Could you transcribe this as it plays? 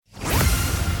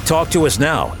Talk to us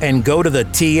now and go to the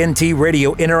TNT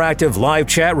Radio Interactive Live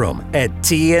chat room at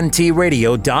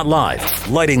tntradio.live.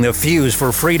 Lighting the fuse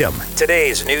for freedom.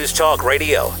 Today's News Talk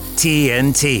Radio,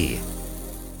 TNT.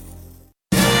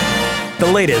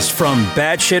 The latest from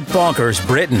batshit bonkers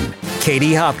Britain.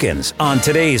 Katie Hopkins on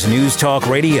today's News Talk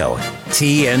Radio,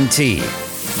 TNT.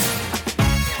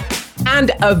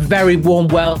 And a very warm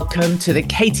welcome to the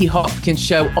Katie Hopkins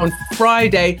Show on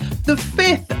Friday, the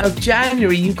 5th of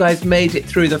January. You guys made it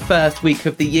through the first week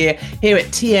of the year here at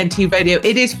TNT Radio.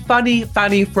 It is Funny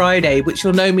Friday, which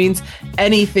you'll know means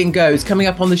anything goes. Coming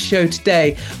up on the show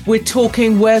today, we're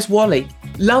talking Where's Wally?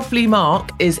 Lovely Mark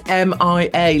is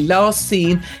MIA, last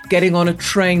seen getting on a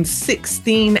train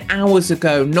 16 hours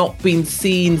ago, not been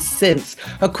seen since.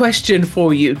 A question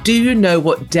for you, do you know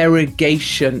what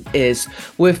derogation is?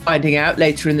 We're finding out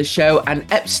later in the show. And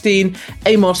Epstein,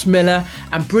 Amos Miller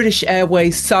and British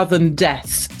Airways sudden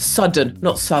deaths. Sudden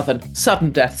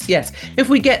deaths, yes. If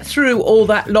we get through all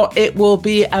that lot, it will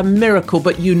be a miracle,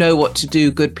 but you know what to do,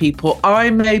 good people.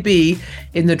 I may be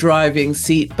in the driving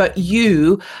seat, but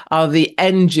you are the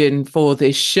engine for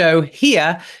this show.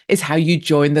 Here is how you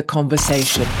join the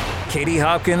conversation. Katie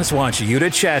Hopkins wants you to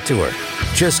chat to her.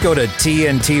 Just go to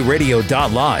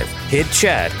tntradio.live, hit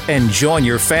chat, and join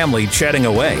your family chatting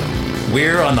away.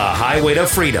 We're on the highway to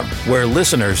freedom, where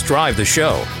listeners drive the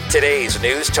show. Today's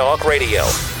News Talk Radio,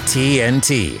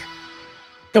 TNT.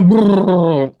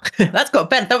 That's got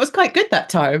better. That was quite good that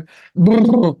time.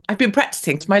 I've been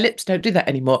practicing, so my lips don't do that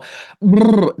anymore.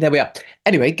 There we are.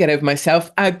 Anyway, get over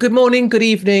myself. Good morning, good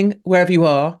evening, wherever you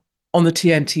are on the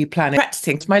TNT planet.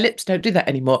 Practicing, so my lips don't do that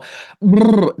anymore.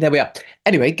 There we are.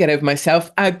 Anyway, get over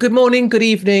myself. Good morning, good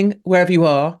evening, wherever you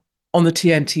are on the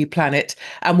TNT planet,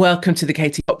 and welcome to the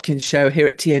Katie Hopkins Show here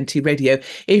at TNT Radio.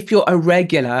 If you're a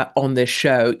regular on this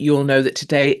show, you'll know that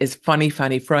today is Funny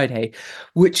Friday,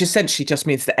 which essentially just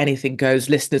means that anything goes.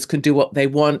 Listeners can do what they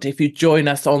want. If you join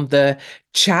us on the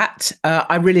chat,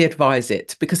 I really advise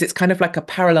it, because it's kind of like a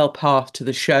parallel path to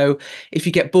the show. If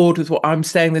you get bored with what I'm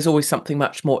saying, there's always something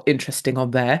much more interesting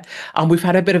on there. And we've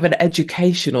had a bit of an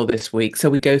educational this week, so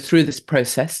we go through this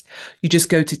process. You just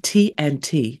go to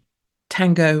TNT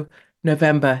Tango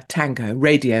November Tango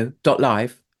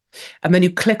radio.live, and then you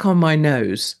click on my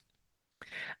nose.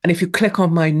 And if you click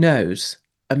on my nose,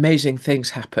 amazing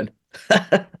things happen.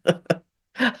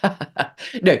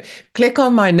 No, click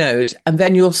on my nose, and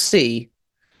then you'll see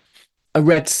a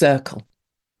red circle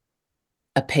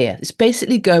appear. It's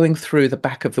basically going through the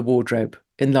back of the wardrobe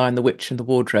in Lion, the Witch and the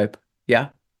Wardrobe. Yeah,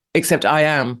 except I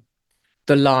am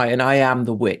the lion, I am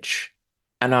the witch,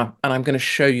 and I'm going to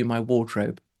show you my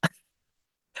wardrobe.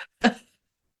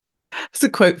 It's a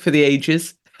quote for the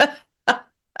ages.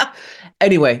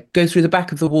 Anyway, go through the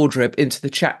back of the wardrobe into the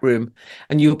chat room,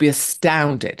 and you'll be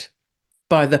astounded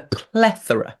by the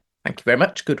plethora, thank you very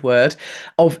much, good word,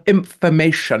 of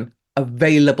information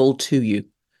available to you.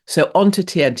 So onto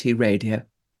TNT Radio,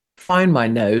 find my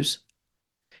nose,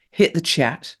 hit the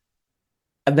chat,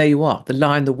 and there you are. The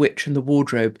Lion, the Witch and the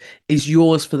Wardrobe is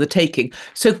yours for the taking.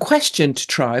 So question to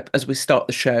Tribe as we start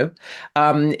the show.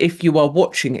 If you are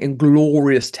watching in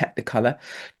glorious Technicolor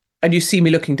and you see me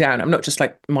looking down, I'm not just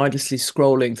like mindlessly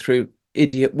scrolling through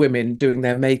idiot women doing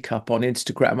their makeup on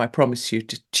Instagram. I promise you,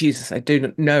 Jesus, I do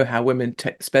not know how women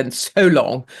spend so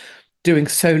long doing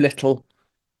so little,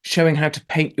 showing how to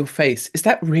paint your face. Is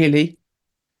that really...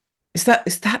 Is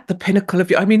that the pinnacle of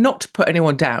you? I mean, not to put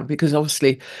anyone down, because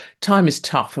obviously time is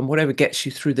tough and whatever gets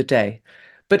you through the day,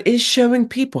 but is showing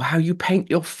people how you paint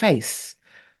your face,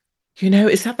 you know,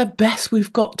 is that the best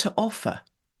we've got to offer?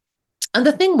 And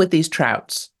the thing with these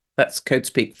trouts, that's code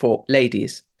speak for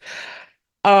ladies,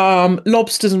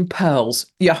 lobsters and pearls.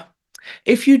 Yeah.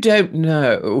 If you don't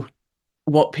know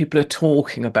what people are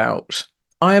talking about,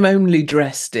 I am only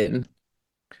dressed in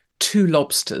 2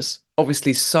 lobsters,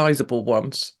 obviously sizable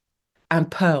ones, and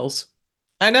pearls.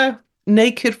 I know,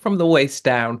 naked from the waist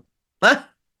down. That's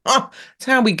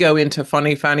how we go into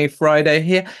Funny Friday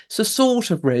here. It's a sort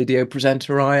of radio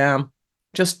presenter I am.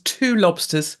 Just 2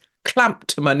 lobsters clamped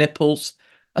to my nipples,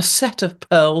 a set of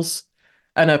pearls,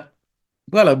 and a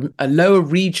lower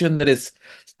region that is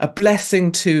a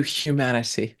blessing to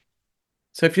humanity.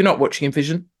 So if you're not watching in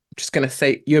vision, I'm just going to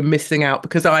say you're missing out,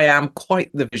 because I am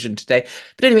quite the vision today.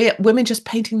 But anyway, women just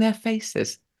painting their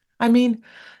faces. I mean,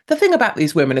 the thing about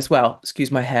these women as well,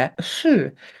 excuse my hair,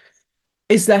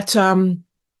 is that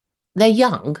they're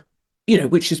young, you know,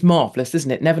 which is marvellous, isn't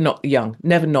it? Never knock the young,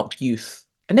 never knock youth,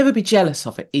 and never be jealous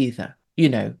of it either, you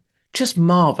know. Just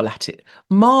marvel at it.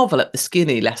 Marvel at the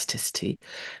skin elasticity.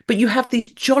 But you have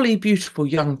these jolly, beautiful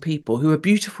young people who are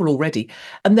beautiful already,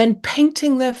 and then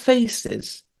painting their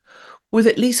faces with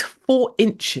at least 4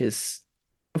 inches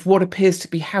of what appears to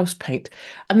be house paint,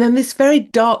 and then this very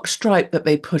dark stripe that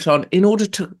they put on in order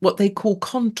to what they call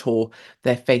contour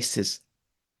their faces.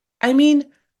 I mean,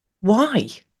 why?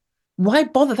 Why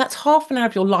bother? That's half an hour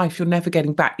of your life you're never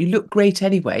getting back. You look great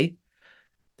anyway.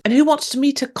 And who wants to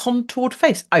meet a contoured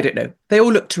face? I don't know. They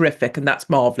all look terrific and that's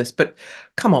marvellous. But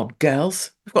come on, girls,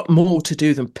 we've got more to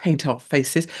do than paint our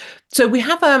faces. So we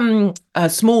have a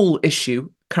small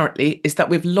issue currently is that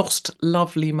we've lost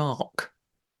lovely Mark.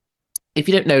 If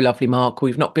you don't know lovely Mark, or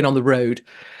you've not been on the road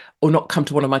or not come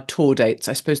to one of my tour dates,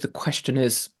 I suppose the question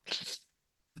is,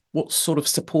 what sort of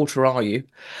supporter are you?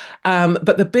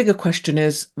 But the bigger question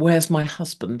is, where's my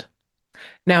husband?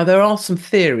 Now, there are some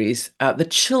theories. The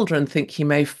children think he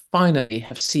may finally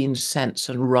have seen sense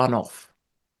and run off.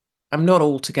 I'm not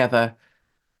altogether,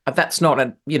 that's not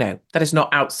that is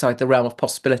not outside the realm of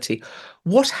possibility.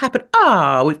 What happened?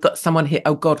 Ah, we've got someone here.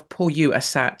 Oh God, poor you,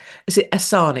 Asat. Is it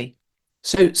Asani?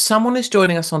 So someone is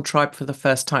joining us on Tribe for the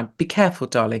first time. Be careful,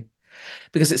 darling,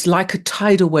 because it's like a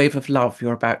tidal wave of love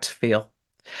you're about to feel.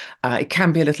 It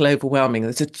can be a little overwhelming.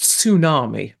 There's a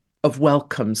tsunami of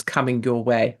welcomes coming your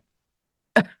way.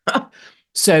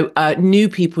 So new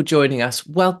people joining us,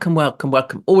 welcome, welcome,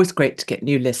 welcome. Always great to get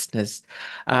new listeners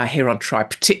here on Tribe,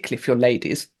 particularly if you're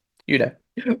ladies,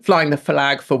 flying the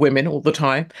flag for women all the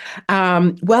time.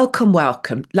 Welcome,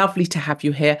 welcome. Lovely to have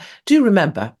you here. Do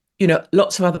remember,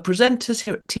 lots of other presenters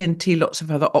here at TNT, lots of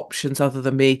other options other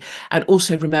than me. And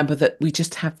also remember that we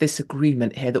just have this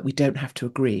agreement here that we don't have to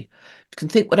agree. You can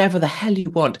think whatever the hell you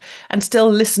want and still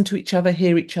listen to each other,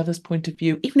 hear each other's point of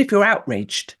view, even if you're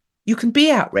outraged. You can be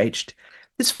outraged.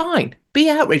 It's fine. Be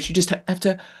outraged. You just have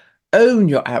to own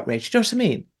your outrage. Do you know what I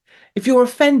mean? If you're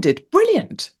offended,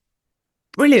 brilliant.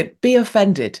 Brilliant. Be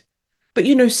offended. But,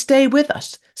 stay with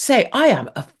us. Say, I am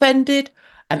offended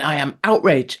and I am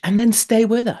outraged. And then stay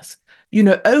with us.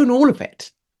 Own all of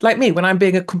it. Like me, when I'm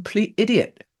being a complete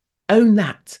idiot. Own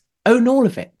that. Own all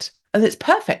of it. And it's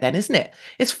perfect then, isn't it?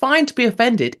 It's fine to be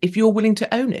offended if you're willing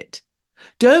to own it.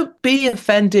 Don't be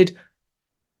offended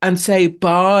and say,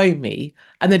 by me,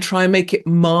 and then try and make it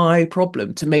my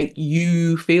problem to make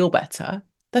you feel better.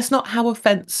 That's not how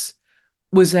offence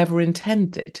was ever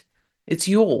intended. It's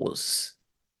yours.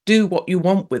 Do what you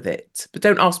want with it, but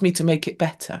don't ask me to make it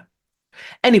better.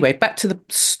 Anyway, back to the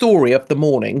story of the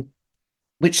morning,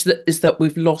 which is that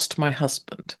we've lost my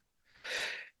husband.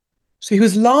 So he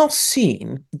was last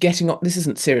seen getting on. This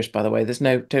isn't serious, by the way. There's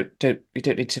no, you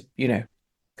don't need to,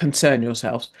 concern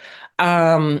yourselves.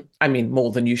 I mean,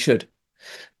 more than you should.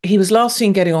 He was last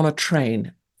seen getting on a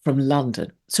train from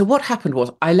London. So what happened was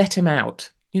I let him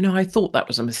out. I thought that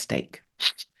was a mistake.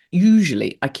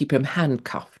 Usually I keep him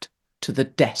handcuffed to the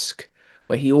desk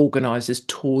where he organises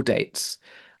tour dates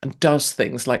and does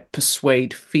things like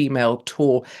persuade female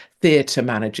tour theatre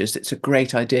managers. It's a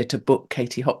great idea to book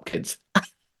Katie Hopkins.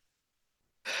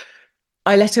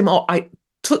 I let him out. I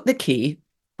took the key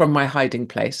from my hiding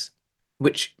place,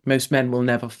 which most men will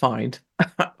never find.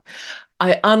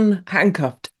 I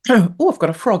unhandcuffed. Oh, I've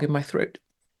got a frog in my throat.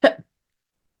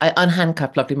 I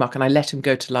unhandcuffed lovely Mark and I let him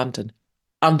go to London,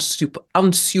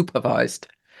 unsupervised,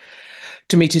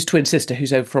 to meet his twin sister,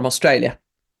 who's over from Australia,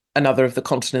 another of the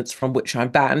continents from which I'm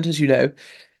banned, as you know.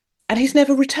 And he's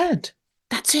never returned.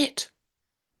 That's it.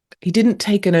 He didn't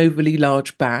take an overly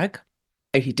large bag.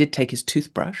 He did take his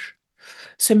toothbrush.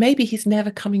 So maybe he's never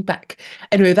coming back.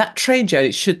 Anyway, that train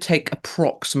journey should take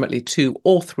approximately 2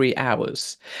 or 3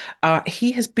 hours.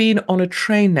 He has been on a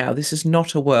train now. This is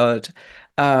not a word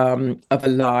of a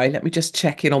lie. Let me just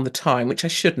check in on the time, which I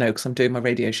should know because I'm doing my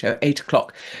radio show, 8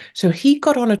 o'clock. So he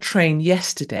got on a train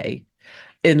yesterday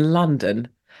in London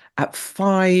at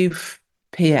 5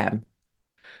 p.m.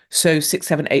 So 6,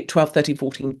 7, 8, 12, 13,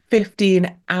 14,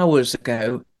 15 hours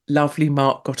ago, lovely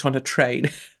Mark got on a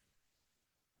train.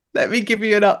 Let me give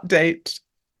you an update.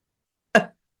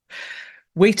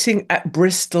 Waiting at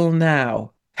Bristol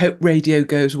now. Hope radio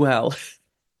goes well.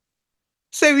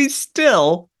 So he's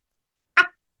still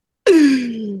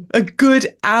a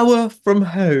good hour from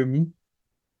home.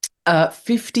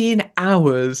 15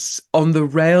 hours on the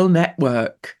rail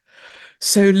network.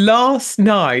 So last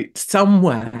night,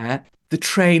 somewhere, the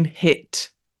train hit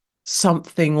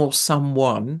something or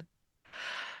someone.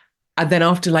 And then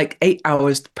after like 8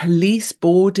 hours, police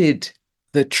boarded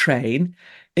the train.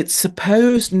 It's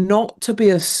supposed not to be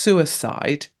a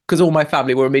suicide because all my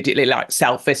family were immediately like,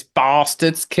 selfish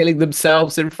bastards killing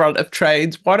themselves in front of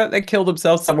trains. Why don't they kill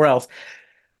themselves somewhere else?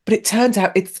 But it turns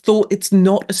out it's thought it's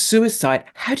not a suicide.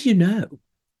 How do you know?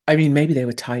 I mean, maybe they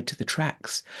were tied to the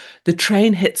tracks. The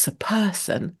train hits a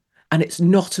person and it's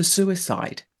not a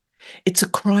suicide. It's a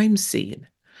crime scene.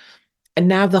 And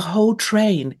now the whole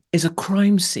train is a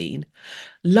crime scene.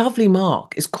 Lovely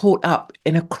Mark is caught up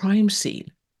in a crime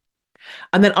scene.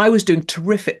 And then I was doing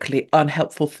terrifically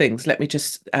unhelpful things. Let me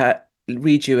just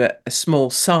read you a small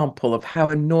sample of how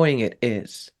annoying it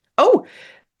is. Oh,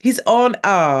 he's on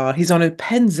a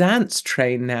Penzance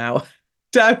train now,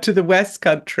 down to the West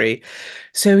Country.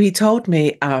 So he told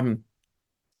me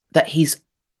that he's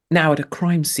now at a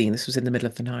crime scene. This was in the middle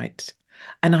of the night.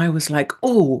 And I was like,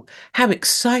 oh, how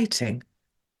exciting.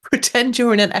 Pretend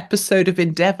you're in an episode of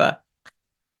Endeavour.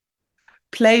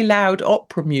 Play loud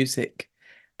opera music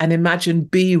and imagine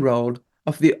B-roll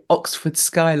of the Oxford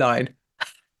skyline.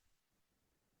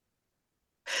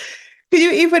 Can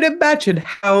you even imagine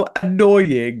how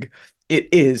annoying it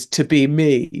is to be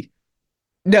me?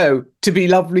 No, to be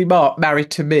lovely Mark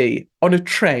married to me on a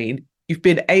train. You've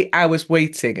been 8 hours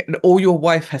waiting, and all your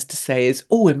wife has to say is,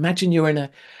 oh, imagine you're in a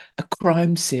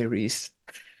crime series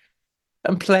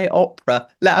and play opera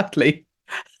loudly.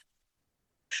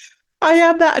 I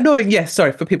am that annoying. Yes,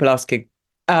 sorry for people asking.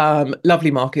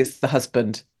 Lovely Mark is the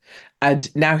husband,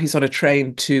 and now he's on a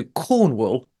train to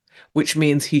Cornwall, which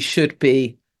means he should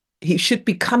be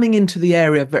coming into the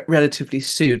area relatively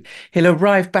soon. He'll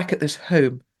arrive back at this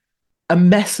home, a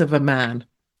mess of a man,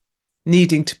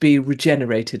 needing to be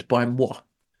regenerated by moi.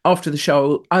 After the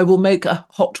show, I will make a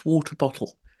hot water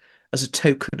bottle as a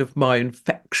token of my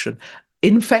infection.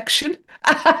 Infection?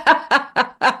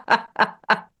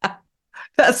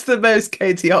 That's the most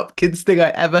Katie Hopkins thing I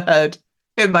ever heard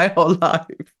in my whole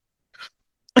life.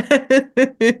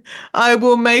 I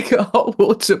will make a hot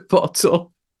water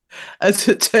bottle as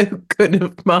a token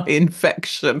of my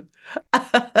infection.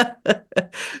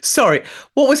 Sorry,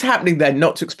 what was happening then?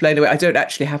 Not to explain away, I don't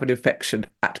actually have an infection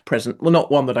at present. Well,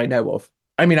 not one that I know of.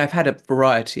 I mean, I've had a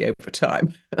variety over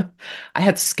time. I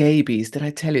had scabies. Did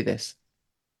I tell you this?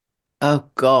 Oh,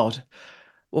 God.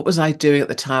 What was I doing at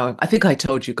the time? I think I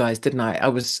told you guys, didn't I? I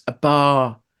was the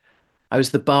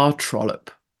bar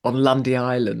trollop on Lundy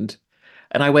Island.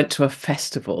 And I went to a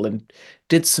festival and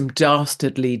did some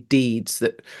dastardly deeds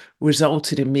that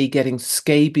resulted in me getting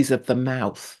scabies of the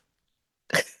mouth.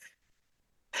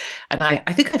 And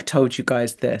I think I've told you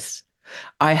guys this.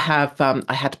 I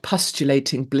had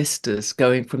pustulating blisters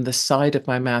going from the side of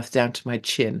my mouth down to my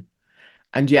chin,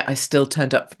 and yet I still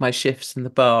turned up for my shifts in the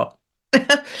bar.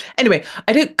 Anyway,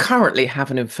 I don't currently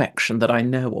have an infection that I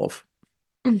know of,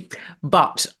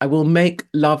 but I will make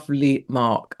lovely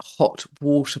Mark hot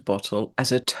water bottle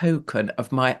as a token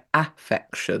of my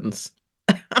affections.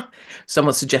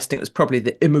 Someone suggesting it was probably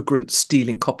the immigrants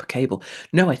stealing copper cable.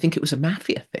 No, I think it was a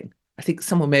mafia thing. I think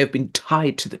someone may have been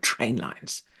tied to the train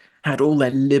lines, had all their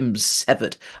limbs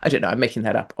severed. I don't know. I'm making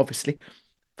that up, obviously,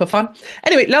 for fun.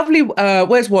 Anyway, lovely.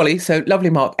 Where's Wally? So lovely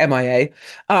Mark, MIA.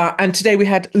 And today we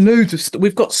had loads of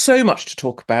we've got so much to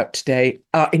talk about today,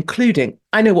 including,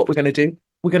 I know what we're going to do.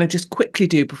 We're going to just quickly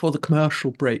do before the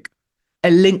commercial break a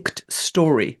linked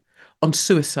story on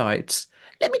suicides.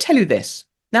 Let me tell you this.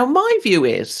 Now, my view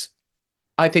is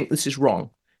I think this is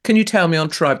wrong. Can you tell me on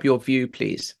Tribe your view,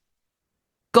 please?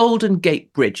 Golden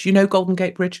Gate Bridge. You know Golden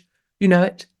Gate Bridge? You know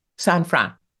it? San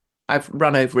Fran. I've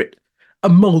run over it a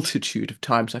multitude of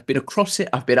times. I've been across it.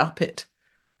 I've been up it.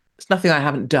 It's nothing I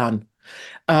haven't done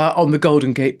on the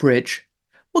Golden Gate Bridge.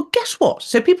 Well, guess what?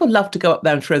 So people love to go up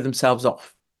there and throw themselves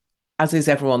off, as is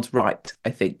everyone's right, I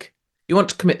think. You want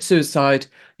to commit suicide,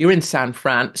 you're in San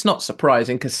Fran. It's not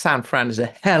surprising because San Fran is a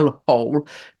hellhole,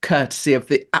 courtesy of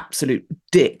the absolute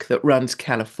dick that runs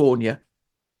California,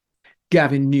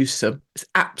 Gavin Newsom. It's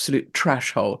absolute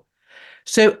trash hole.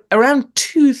 So around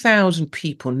 2,000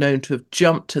 people known to have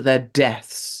jumped to their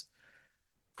deaths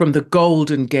from the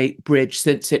Golden Gate Bridge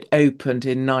since it opened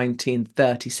in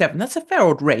 1937. That's a fair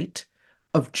old rate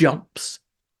of jumps.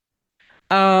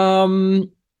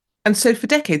 And so for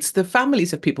decades, the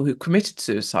families of people who committed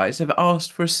suicides have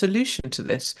asked for a solution to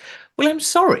this. Well, I'm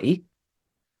sorry,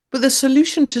 but the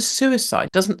solution to suicide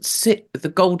doesn't sit with the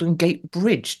Golden Gate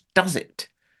Bridge, does it?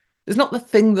 It's not the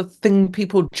thing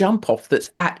people jump off that's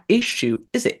at issue,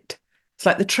 is it? It's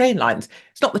like the train lines.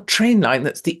 It's not the train line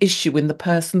that's the issue in the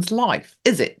person's life,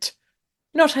 is it?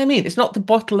 You know what I mean? It's not the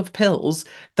bottle of pills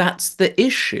that's the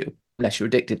issue, unless you're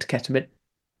addicted to ketamine.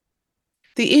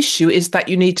 The issue is that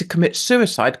you need to commit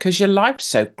suicide because your life's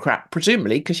so crap,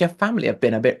 presumably because your family have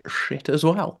been a bit shit as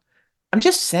well. I'm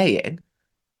just saying.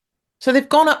 So they've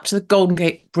gone up to the Golden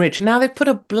Gate Bridge. Now they've put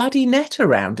a bloody net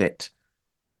around it.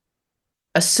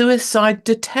 A suicide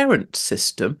deterrent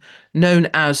system known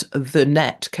as the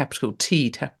net, capital T,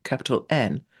 capital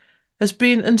N, has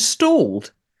been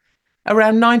installed.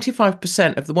 Around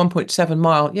 95% of the 1.7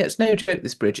 mile, yeah, it's no joke,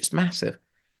 this bridge, it's massive.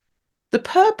 The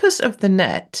purpose of the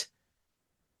net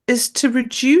is to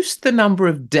reduce the number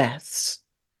of deaths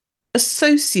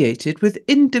associated with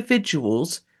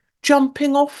individuals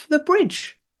jumping off the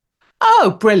bridge.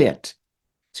 Oh, brilliant.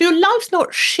 So your life's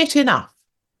not shit enough.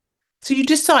 So you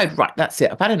decide, right, that's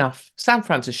it. I've had enough. San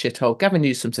Fran's a shithole. Gavin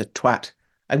Newsom's a twat.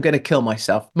 I'm going to kill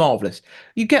myself. Marvellous.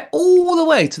 You get all the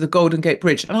way to the Golden Gate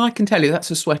Bridge, and I can tell you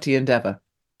that's a sweaty endeavour.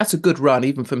 That's a good run,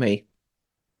 even for me.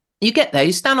 You get there,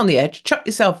 you stand on the edge, chuck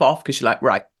yourself off because you're like,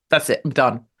 right, that's it, I'm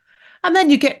done. And then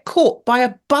you get caught by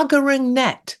a buggering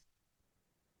net.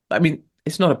 I mean,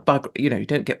 it's not a bug, you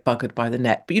don't get buggered by the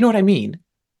net, but you know what I mean?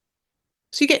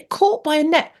 So you get caught by a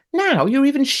net. Now you're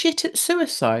even shit at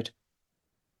suicide.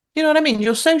 You know what I mean?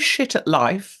 You're so shit at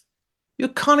life, you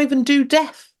can't even do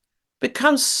death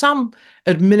because some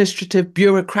administrative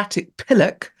bureaucratic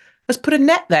pillock has put a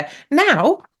net there.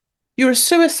 Now you're a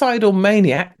suicidal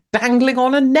maniac dangling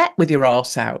on a net with your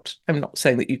arse out. I'm not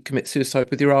saying that you commit suicide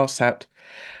with your arse out.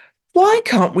 Why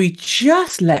can't we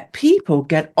just let people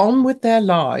get on with their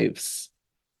lives?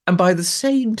 And by the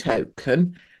same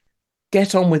token,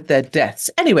 get on with their deaths.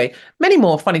 Anyway, many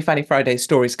more Funny Fanny Friday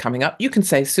stories coming up. You can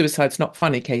say suicide's not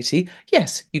funny, Katie.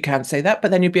 Yes, you can say that,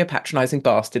 but then you'd be a patronising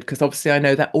bastard, because obviously I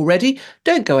know that already.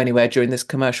 Don't go anywhere during this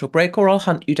commercial break or I'll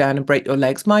hunt you down and break your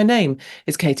legs. My name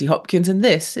is Katie Hopkins and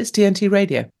this is TNT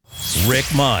Radio. Rick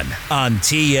Munn on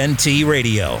TNT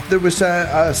Radio. There was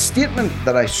a statement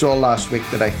that I saw last week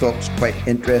that I thought was quite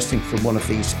interesting from one of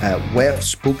these WEF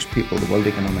spokespeople, the World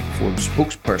Economic Forum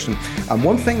spokesperson. And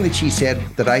one thing that she said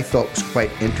that I thought was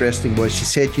quite interesting was she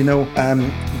said,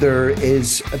 there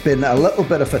is been a little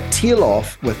bit of a tail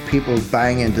off with people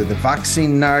buying into the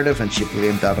vaccine narrative, and she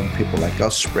blamed that on people like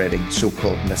us spreading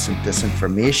so-called mis and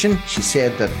disinformation. She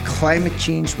said that climate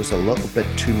change was a little bit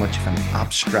too much of an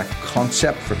abstract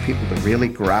concept for people to really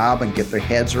grab and get their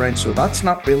heads around, so that's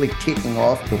not really taking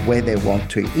off the way they want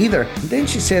to either. And then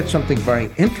she said something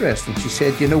very interesting. She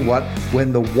said, you know what,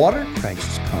 when the water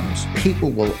crisis comes,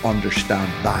 people will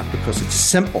understand that because it's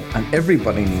simple and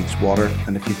everybody needs water,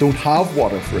 and if you don't have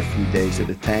water for a few days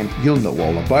at a time, you'll know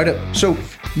all about it. So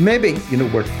maybe,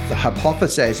 we're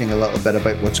hypothesizing a little bit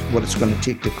about what it's going to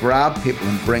take to grab people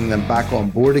and bring them back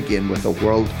on board again with a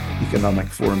World Economic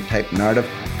Forum type narrative.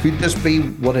 Could this be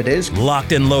what it is?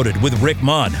 Locked and Loaded with Rick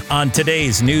Munn on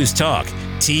today's News Talk,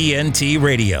 TNT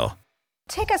Radio.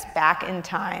 Take us back in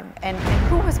time. And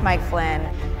who was Mike Flynn?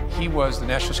 He was the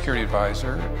National Security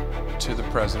Advisor to the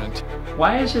president.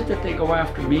 Why is it that they go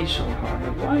after me so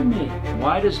hard? Why me?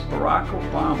 Why does Barack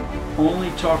Obama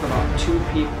only talk about two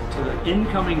people, to the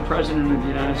incoming president of the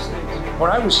United States?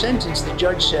 When I was sentenced, the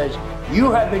judge says,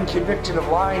 you have been convicted of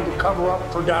lying to cover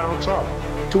up for Donald Trump.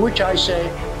 To which I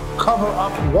say, cover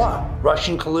up what?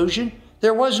 Russian collusion?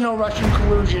 There was no Russian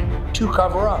collusion to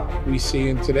cover up. We see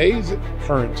in today's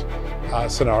current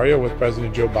scenario with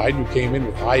President Joe Biden, who came in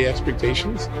with high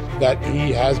expectations, that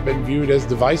he has been viewed as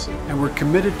divisive. And we're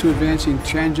committed to advancing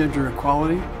transgender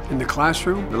equality in the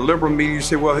classroom. The liberal media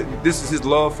say, well, this is his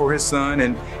love for his son,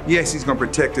 and yes, he's going to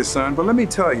protect his son. But let me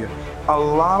tell you, a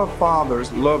lot of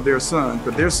fathers love their sons,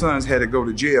 but their sons had to go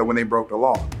to jail when they broke the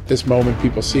law. This moment,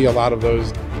 people see a lot of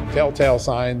those telltale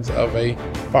signs of a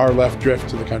far-left drift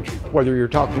to the country. Whether you're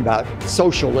talking about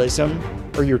socialism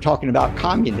or you're talking about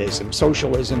communism,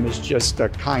 socialism is just a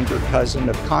kinder cousin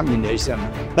of communism,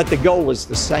 but the goal is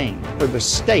the same, for the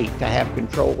state to have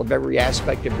control of every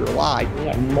aspect of your life. We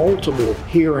have multiple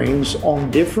hearings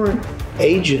on different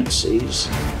agencies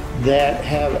that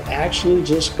have actually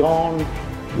just gone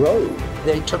rogue.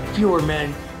 They took fewer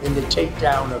men in the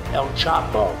takedown of El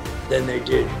Chapo than they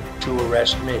did to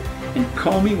arrest me. And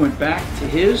Comey went back to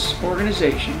his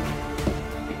organization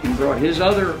and brought his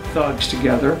other thugs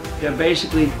together to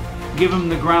basically give them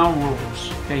the ground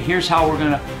rules. Okay, here's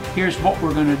what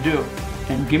we're gonna do.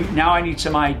 And now I need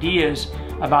some ideas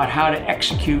about how to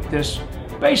execute this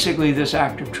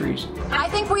act of treason. I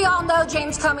think we all know,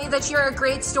 James Comey, that you're a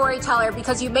great storyteller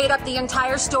because you made up the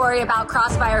entire story about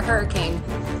Crossfire Hurricane.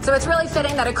 So it's really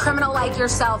fitting that a criminal like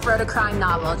yourself wrote a crime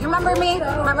novel. Do you remember me?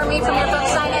 Remember me from your book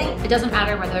signing? It doesn't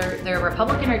matter whether they're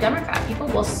Republican or Democrat. People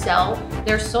will sell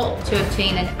their soul to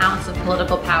obtain an ounce of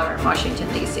political power in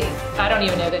Washington, D.C. I don't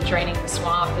even know that draining the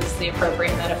swamp is the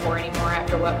appropriate metaphor anymore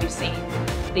after what we've seen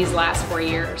these last 4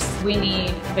 years. We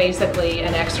need basically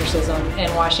an exorcism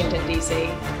in Washington, D.C.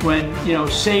 When,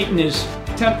 Satan is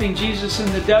tempting Jesus in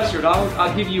the desert,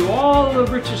 I'll give you all the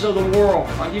riches of the world.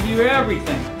 I'll give you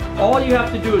everything. All you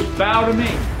have to do is bow to me.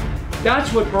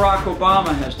 That's what Barack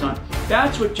Obama has done.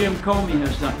 That's what Jim Comey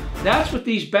has done. That's what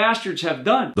these bastards have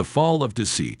done. The Fall of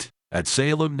Deceit at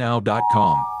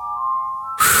salemnow.com.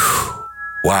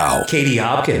 Wow. Katie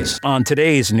Hopkins on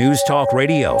today's News Talk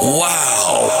Radio.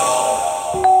 Wow.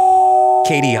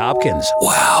 Katie Hopkins.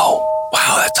 Wow,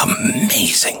 that's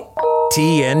amazing.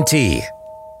 TNT.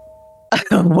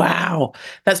 Wow,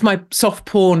 that's my soft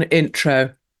porn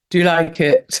intro. Do you like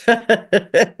it?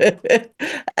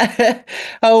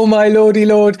 Oh, my lordy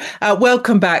lord.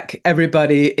 Welcome back,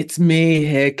 everybody. It's me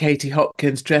here, Katie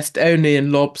Hopkins, dressed only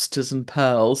in lobsters and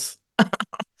pearls.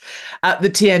 At the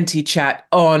TNT chat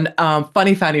on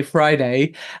Funny Fanny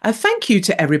Friday. Thank you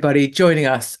to everybody joining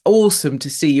us. Awesome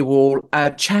to see you all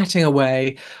chatting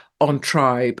away on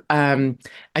Tribe. And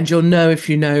you'll know, if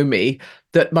you know me,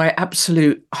 that my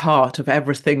absolute heart of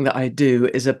everything that I do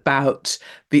is about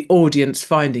the audience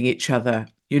finding each other,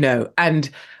 you know. And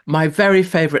my very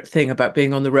favorite thing about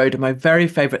being on the road and my very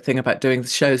favorite thing about doing the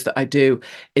shows that I do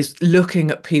is looking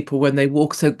at people when they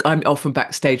walk. So I'm often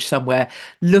backstage somewhere,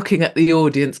 looking at the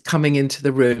audience coming into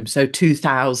the room. So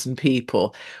 2,000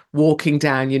 people walking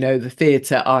down, you know, the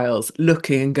theatre aisles,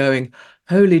 looking and going,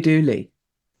 holy dooly.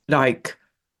 Like,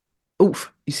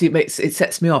 oof, you see, it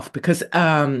sets me off because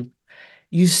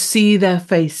you see their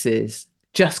faces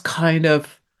just kind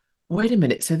of, wait a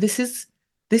minute, so this is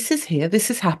here,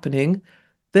 this is happening,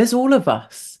 there's all of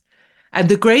us. And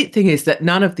the great thing is that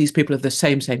none of these people are the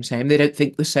same. They don't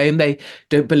think the same, they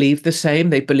don't believe the same,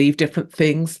 they believe different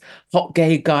things. Hot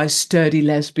gay guys, sturdy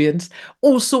lesbians,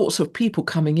 all sorts of people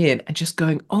coming in and just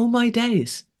going, oh my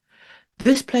days,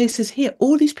 this place is here,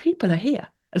 all these people are here.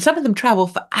 And some of them travel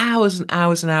for hours and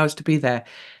hours and hours to be there.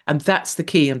 And that's the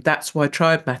key. And that's why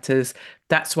Tribe matters.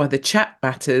 That's why the chat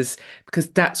matters, because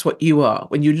that's what you are.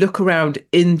 When you look around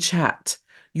in chat,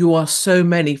 you are so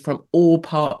many from all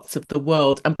parts of the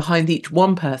world. And behind each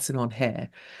one person on here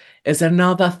is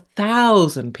another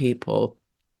 1,000 people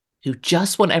who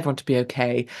just want everyone to be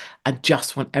okay and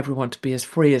just want everyone to be as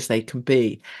free as they can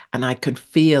be. And I can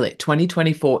feel it.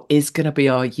 2024 is going to be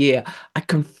our year. I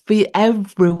can feel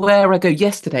everywhere I go.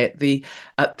 Yesterday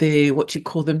at the what do you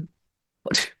call them?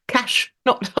 Cash,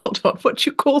 not hold on. What do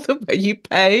you call them? Where you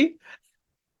pay?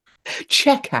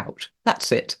 Checkout.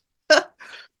 That's it.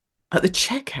 At the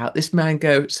checkout, this man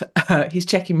goes, he's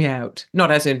checking me out. Not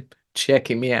as in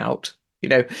checking me out, you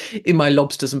know, in my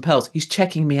lobsters and pearls. He's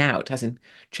checking me out, as in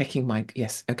checking my,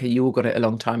 yes, okay, you all got it a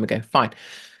long time ago, fine.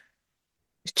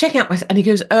 He's checking out and he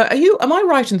goes, am I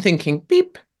right in thinking,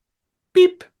 beep,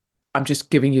 beep. I'm just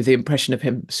giving you the impression of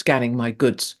him scanning my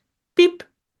goods. Beep,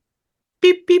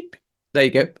 beep, beep. There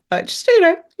you go. Just, you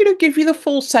know, give you the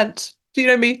full sense. Do you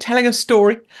know me? Telling a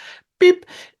story. Beep.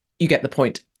 You get the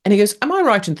point. And he goes, am I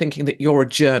right in thinking that you're a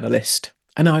journalist?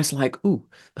 And I was like, ooh,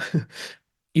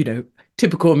 you know,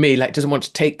 typical me, like doesn't want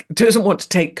to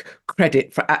take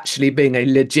credit for actually being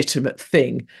a legitimate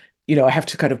thing. You know, I have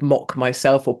to kind of mock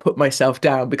myself or put myself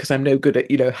down because I'm no good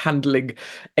at, you know, handling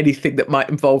anything that might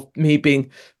involve me being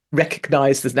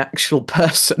recognized as an actual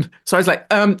person. So I was like,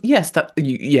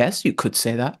 yes, you could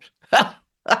say that.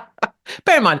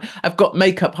 Bear in mind, I've got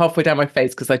makeup halfway down my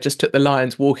face because I just took the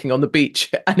lions walking on the beach,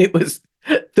 and it was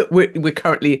that we're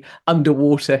currently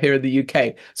underwater here in the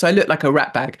UK, so I look like a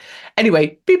rat bag.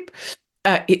 Anyway, beep,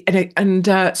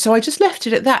 so I just left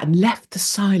it at that and left the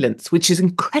silence, which is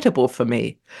incredible for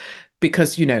me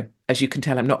because, you know, as you can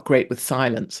tell, I'm not great with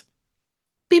silence.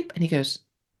 Beep, and he goes,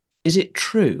 "Is it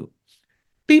true?"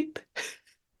 Beep,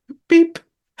 beep,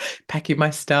 packing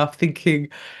my stuff, thinking.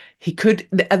 He could,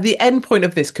 at the end point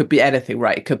of this could be anything,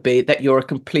 right? It could be that you're a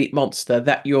complete monster,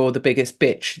 that you're the biggest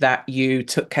bitch, that you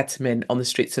took ketamine on the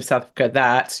streets of South Africa,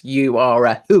 that you are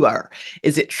a hooer.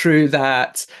 Is it true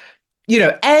that, you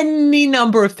know, any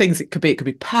number of things it could be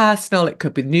personal, it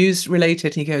could be news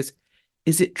related. And he goes,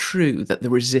 is it true that the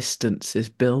resistance is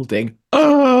building?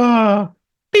 Ah,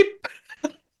 beep,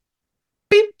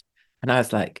 beep. And I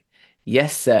was like,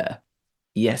 yes, sir.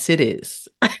 Yes, it is.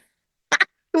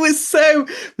 It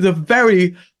was a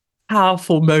very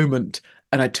powerful moment.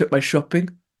 And I took my shopping.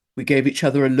 We gave each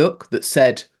other a look that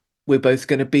said, we're both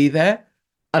going to be there.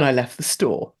 And I left the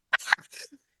store.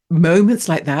 Moments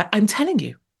like that, I'm telling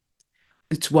you,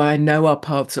 it's why I know our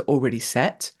paths are already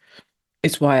set.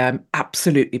 It's why I'm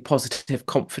absolutely positive,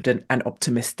 confident, and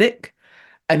optimistic.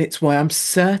 And it's why I'm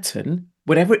certain,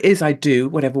 whatever it is I do,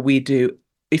 whatever we do,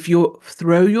 if you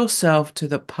throw yourself to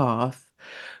the path,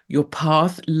 your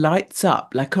path lights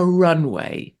up like a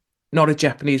runway, not a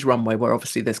Japanese runway where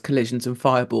obviously there's collisions and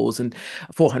fireballs and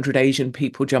 400 Asian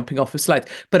people jumping off of slides,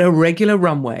 but a regular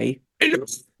runway,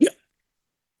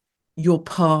 your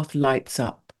path lights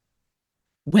up.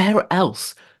 Where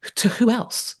else, to who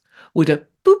else would a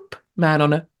boop man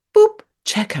on a boop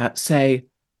checkout say,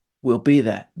 we'll be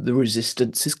there, the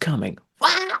resistance is coming?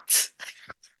 What?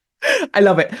 I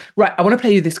love it. Right, I want to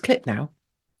play you this clip now.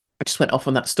 I just went off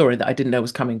on that story that I didn't know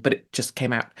was coming, but it just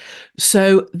came out.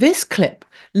 So this clip,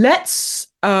 let's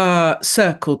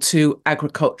circle to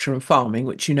agriculture and farming,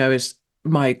 which you know is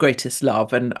my greatest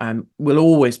love, and will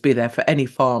always be there for any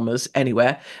farmers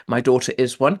anywhere. My daughter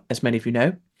is one, as many of you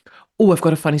know. Oh, I've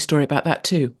got a funny story about that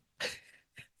too.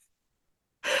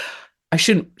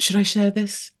 Should I share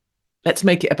this? Let's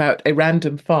make it about a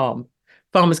random farm.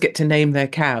 Farmers get to name their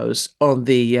cows on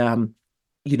the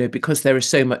because there is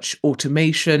so much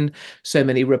automation, so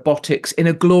many robotics, in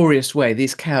a glorious way.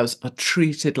 These cows are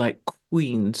treated like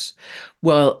queens.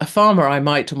 Well, a farmer I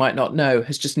might or might not know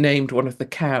has just named one of the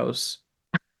cows.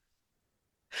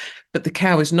 But the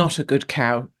cow is not a good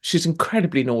cow. She's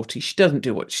incredibly naughty. She doesn't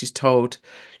do what she's told.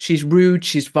 She's rude.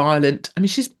 She's violent. I mean,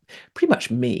 she's pretty much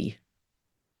me.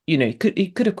 He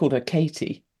could have called her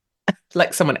Katie.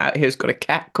 Like someone out here who's got a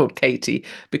cat called Katie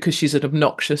because she's an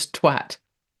obnoxious twat.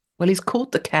 Well, he's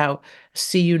called the cow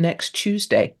 "See You Next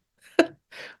Tuesday"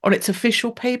 on its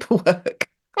official paperwork.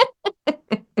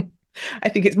 I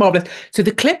think it's marvellous. So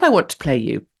the clip I want to play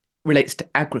you relates to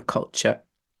agriculture.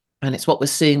 And it's what we're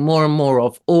seeing more and more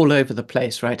of all over the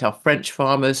place, right? Our French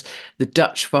farmers, the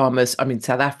Dutch farmers,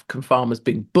 South African farmers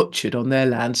being butchered on their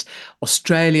lands,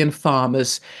 Australian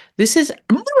farmers. This is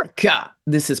America.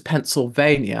 This is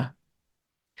Pennsylvania.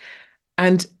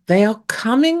 And they are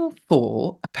coming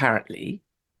for, apparently,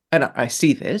 and I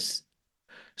see this,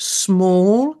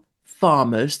 small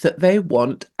farmers that they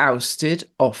want ousted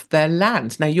off their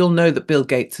lands. Now, you'll know that Bill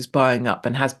Gates is buying up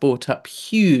and has bought up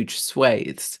huge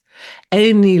swathes.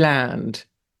 Any land,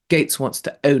 Gates wants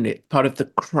to own it. Part of the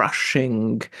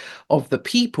crushing of the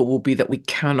people will be that we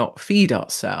cannot feed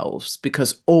ourselves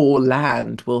because all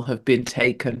land will have been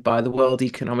taken by the World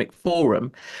Economic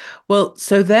Forum. Well,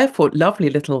 so therefore, lovely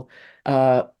little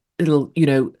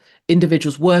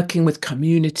individuals working with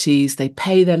communities, they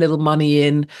pay their little money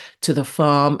in to the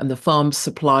farm, and the farm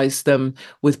supplies them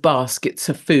with baskets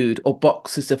of food or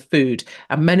boxes of food.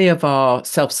 And many of our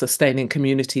self-sustaining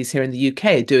communities here in the UK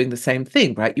are doing the same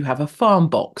thing, right? You have a farm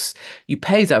box, you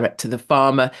pay direct to the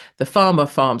farmer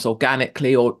farms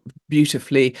organically or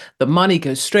beautifully, the money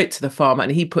goes straight to the farmer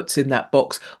and he puts in that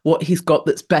box what he's got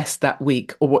that's best that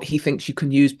week or what he thinks you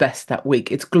can use best that week.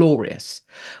 It's glorious.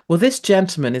 Well, this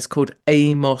gentleman is called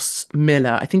Amos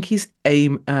Miller. I think he's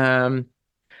one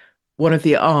of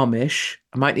the Amish.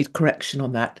 I might need correction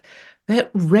on that. They're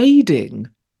raiding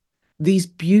these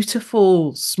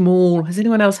beautiful small, has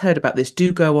anyone else heard about this?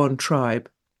 Do go on Tribe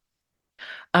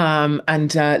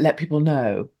and let people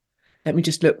know. Let me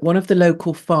just look. One of the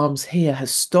local farms here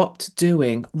has stopped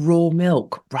doing raw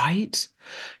milk, right?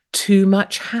 Too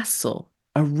much hassle,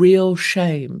 a real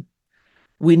shame.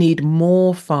 We need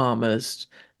more farmers,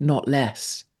 not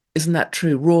less. Isn't that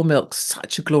true? Raw milk's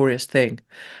such a glorious thing.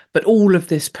 But all of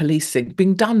this policing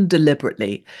being done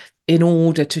deliberately in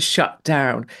order to shut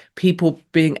down people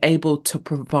being able to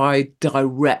provide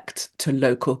direct to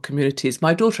local communities.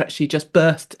 My daughter actually just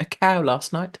birthed a cow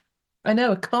last night. I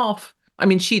know, a calf.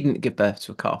 She didn't give birth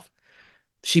to a calf.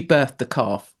 She birthed the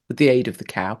calf with the aid of the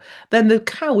cow. Then the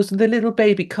cow was the little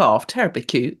baby calf, terribly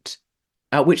cute,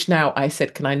 which now I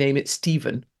said, can I name it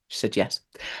Stephen? She said yes.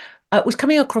 Was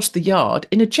coming across the yard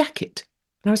in a jacket.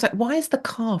 And I was like, why is the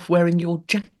calf wearing your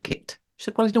jacket? She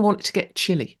said, well, I don't want it to get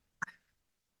chilly.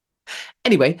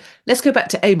 Anyway, let's go back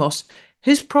to Amos.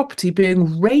 His property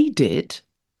being raided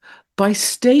by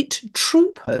state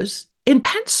troopers in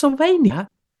Pennsylvania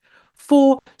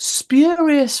for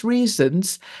spurious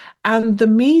reasons, and the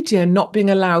media not being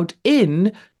allowed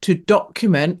in to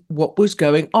document what was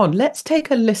going on. Let's take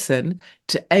a listen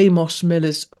to Amos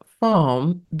Miller's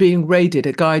farm being raided.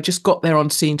 A guy just got there on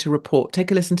scene to report.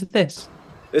 Take a listen to this.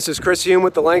 This is Chris Hume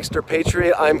with the Lancaster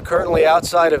Patriot. I'm currently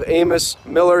outside of Amos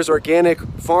Miller's organic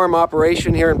farm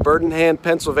operation here in Birmingham,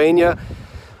 Pennsylvania.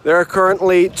 There are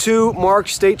currently 2 marked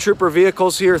state trooper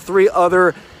vehicles here, 3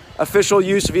 other official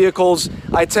use vehicles.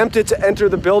 I attempted to enter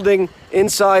the building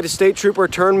inside. A state trooper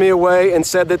turned me away and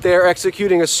said that they are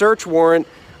executing a search warrant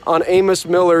on Amos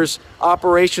Miller's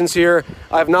operations here.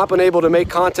 I have not been able to make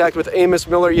contact with Amos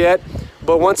Miller yet,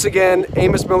 but once again,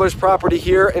 Amos Miller's property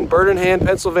here in Birmingham,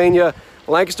 Pennsylvania,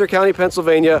 Lancaster County,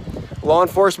 Pennsylvania. Law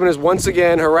enforcement is once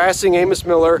again harassing Amos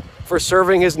Miller for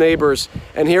serving his neighbors.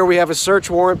 And here we have a search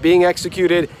warrant being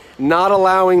executed, not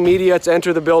allowing media to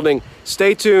enter the building.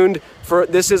 Stay tuned, for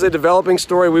this is a developing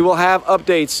story. We will have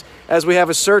updates as we have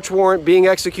a search warrant being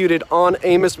executed on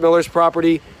Amos Miller's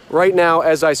property right now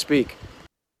as I speak.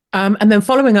 And then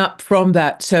following up from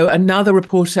that, so another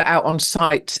reporter out on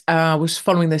site was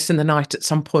following this in the night at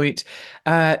some point,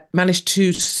 managed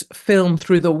to film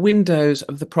through the windows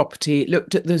of the property,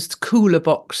 looked at those cooler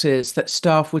boxes that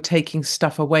staff were taking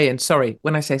stuff away in. Sorry,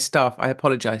 when I say staff, I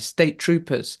apologise, state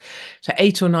troopers. So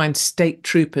 8 or 9 state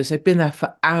troopers had been there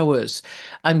for hours,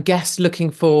 and guests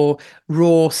looking for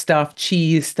raw stuff,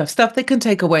 cheese stuff they can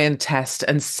take away and test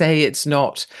and say it's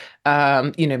not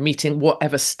meeting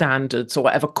whatever standards or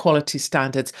whatever quality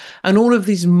standards. And all of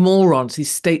these morons,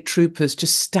 these state troopers,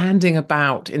 just standing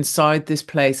about inside this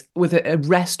place with an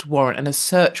arrest warrant and a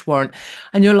search warrant.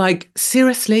 And you're like,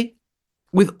 seriously?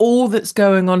 With all that's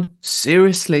going on,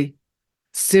 seriously?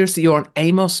 Seriously, you're on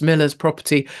Amos Miller's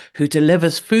property, who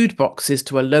delivers food boxes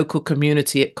to a local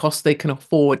community at cost they can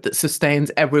afford, that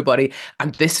sustains everybody.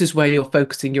 And this is where you're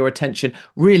focusing your attention,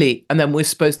 really. And then we're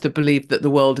supposed to believe that the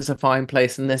world is a fine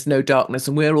place and there's no darkness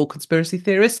and we're all conspiracy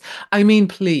theorists. I mean,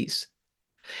 please.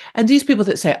 And these people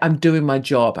that say, I'm doing my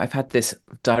job, I've had this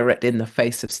direct in the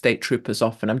face of state troopers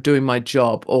often, I'm doing my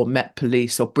job, or Met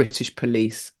Police or British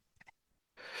Police.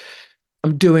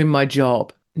 I'm doing my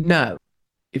job. No.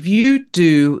 If you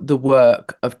do the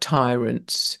work of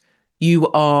tyrants, you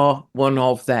are one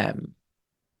of them.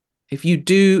 If you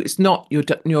do, it's not,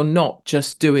 you're not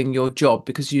just doing your job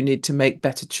because you need to make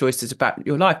better choices about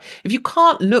your life. If you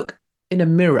can't look in a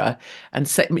mirror and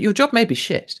say, your job may be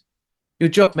shit. Your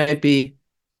job may be,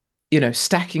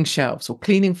 stacking shelves or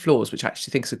cleaning floors, which I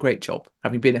actually think is a great job,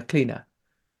 having been a cleaner.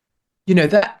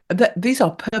 That these are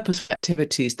purposeful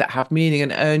activities that have meaning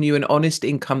and earn you an honest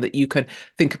income that you can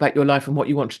think about your life and what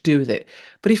you want to do with it.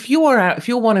 But if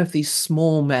you're one of these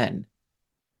small men,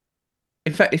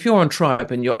 in fact, if you're on Tribe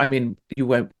and you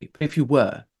won't be, but if you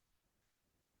were,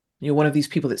 you're one of these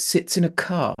people that sits in a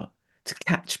car to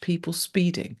catch people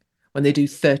speeding when they do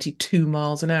 32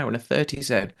 miles an hour in a 30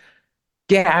 zone,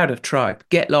 get out of Tribe,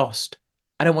 get lost.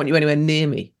 I don't want you anywhere near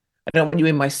me. I don't want you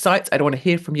in my sights. I don't want to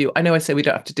hear from you. I know I say we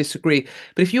don't have to disagree,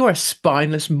 but if you are a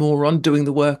spineless moron doing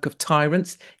the work of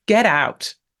tyrants, get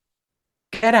out.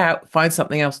 Get out, find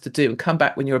something else to do, and come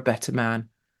back when you're a better man.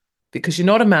 Because you're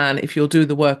not a man if you'll do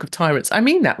the work of tyrants. I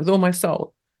mean that with all my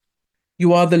soul.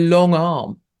 You are the long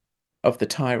arm of the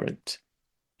tyrant.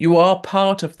 You are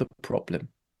part of the problem.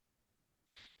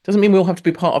 Doesn't mean we all have to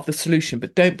be part of the solution,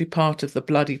 but don't be part of the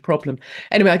bloody problem.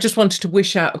 Anyway, I just wanted to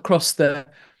wish out across the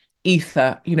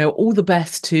ether, all the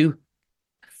best to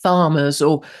farmers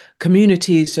or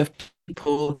communities of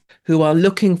people who are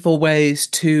looking for ways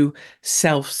to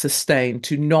self-sustain,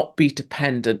 to not be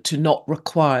dependent, to not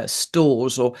require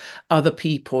stores or other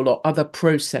people or other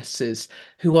processes,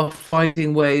 who are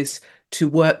finding ways to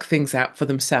work things out for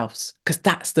themselves, because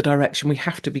that's the direction we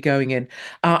have to be going in.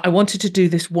 I wanted to do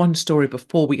this one story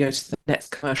before we go to the next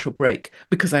commercial break,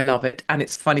 because I love it, and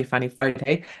it's Funny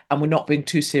Friday, and we're not being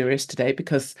too serious today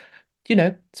because,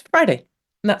 it's Friday,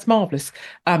 and that's marvellous.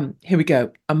 Here we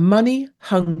go. A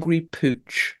money-hungry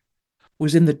pooch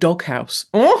was in the doghouse.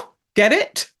 Oh, get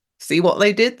it? See what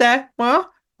they did there? Well,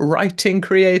 writing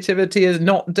creativity is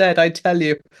not dead, I tell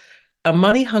you. A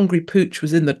money-hungry pooch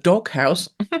was in the doghouse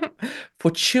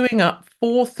for chewing up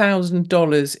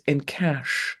 $4,000 in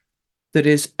cash that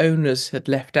his owners had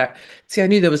left out. See, I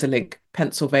knew there was a link.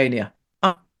 Pennsylvania.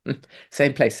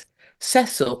 Same place.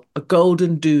 Cecil, a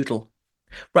golden doodle.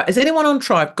 Right, has anyone on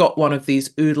Tribe got one of these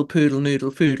oodle poodle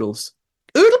noodle foodles?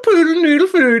 Oodle poodle noodle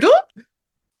foodle?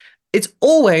 It's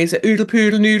always a oodle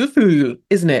poodle noodle foodle,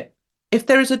 isn't it? If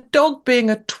there is a dog being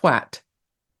a twat,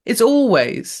 it's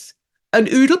always an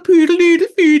oodle poodle noodle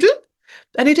foodle.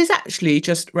 And it is actually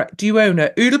just, right, do you own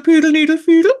a oodle poodle noodle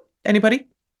foodle? Anybody?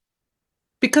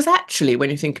 Because actually, when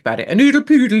you think about it, an oodle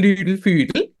poodle noodle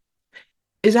foodle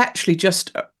is actually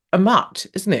just a mutt,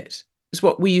 isn't it? It's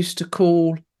what we used to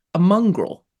call a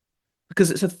mongrel,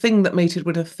 because it's a thing that mated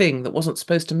with a thing that wasn't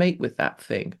supposed to mate with that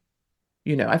thing.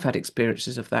 I've had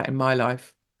experiences of that in my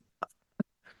life.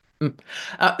 Oodle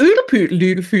poodle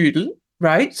noodle foodle,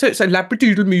 right? So it's a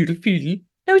labradoodle moodle foodle.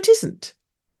 No, it isn't.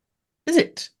 Is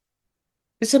it?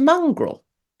 It's a mongrel.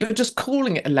 You're just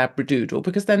calling it a labradoodle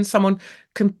because then someone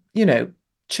can,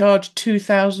 charge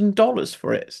 $2,000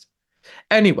 for it.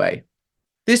 Anyway,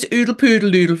 this oodle poodle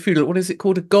noodle foodle, what is it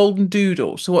called? A golden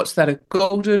doodle. So what's that? A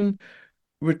golden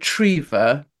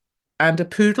retriever and a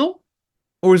poodle?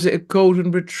 Or is it a golden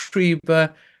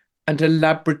retriever and a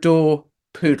Labrador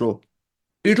poodle?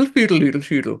 Oodle poodle noodle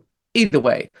foodle. Either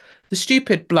way, the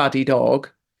stupid bloody dog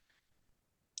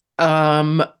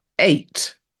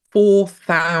ate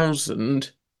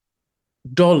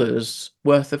 $4,000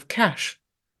 worth of cash.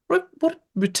 What a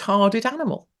retarded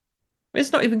animal.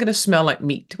 It's not even going to smell like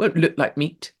meat. It won't look like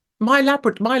meat. My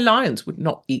lions would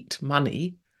not eat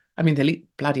money. I mean, they'll eat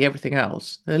bloody everything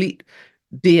else. They'll eat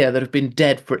deer that have been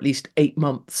dead for at least 8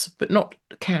 months, but not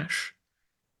cash.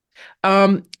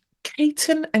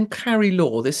 Caton and Carrie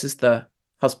Law, this is the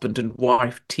husband and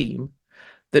wife team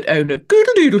that own a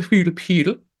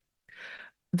goodle-doodle-foodle-poodle.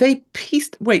 They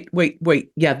pieced... Wait.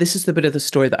 Yeah, this is the bit of the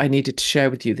story that I needed to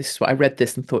share with you. This is what I read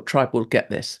this and thought Tribe will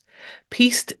get this.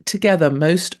 Pieced together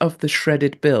most of the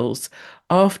shredded bills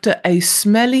after a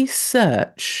smelly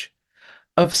search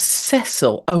of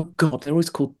Cecil. Oh, God, they're always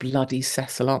called bloody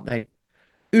Cecil, aren't they?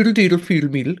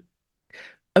 Oodle-doodle-foodle-meedle.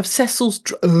 Of Cecil's...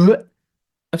 God,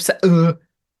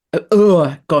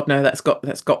 no, that's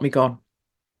got me gone.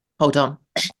 Hold on.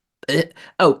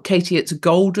 Oh, Katie, it's a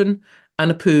golden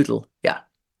and a poodle. Yeah,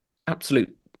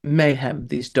 absolute mayhem,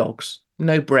 these dogs.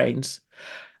 No brains.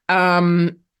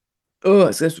 I've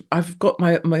got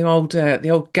my old the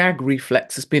old gag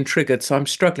reflex has been triggered, so I'm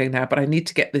struggling now, but I need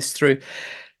to get this through.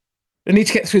 I need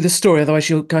to get through the story, otherwise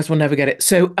you guys will never get it.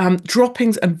 So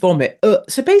droppings and vomit.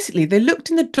 So basically, they looked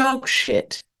in the dog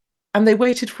shit and they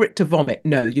waited for it to vomit.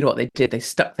 No, you know what they did? They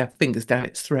stuck their fingers down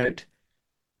its throat.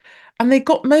 And they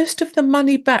got most of the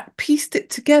money back, pieced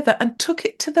it together and took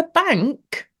it to the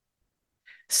bank.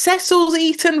 Cecil's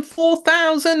eaten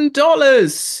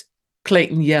 $4,000,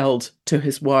 Clayton yelled to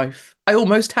his wife. I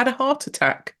almost had a heart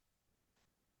attack.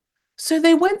 So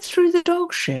they went through the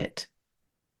dog shit.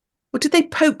 Or did they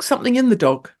poke something in the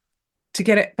dog to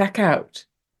get it back out?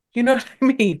 You know what I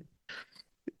mean?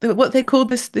 What they call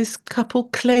this couple,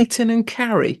 Clayton and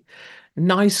Carrie.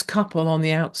 Nice couple on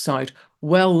the outside,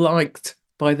 well liked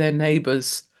by their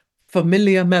neighbours,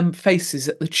 familiar faces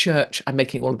at the church. I'm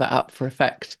making all of that up for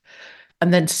effect.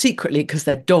 And then secretly, because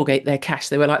their dog ate their cash,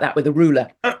 they were like that with a ruler.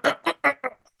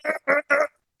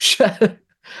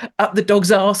 Up the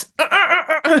dog's arse.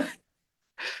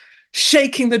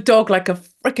 Shaking the dog like a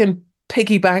frickin'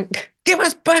 piggy bank. Give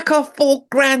us back our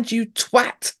 $4,000, you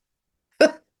twat.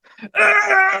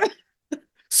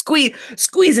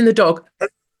 Squeezing the dog.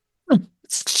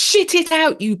 Shit it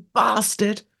out, you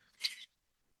bastard.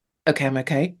 Okay, I'm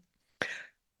okay.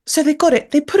 So they got it.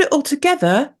 They put it all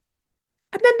together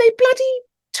and then they bloody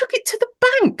took it to the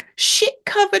bank.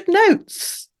 Shit-covered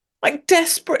notes. Like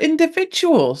desperate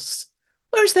individuals.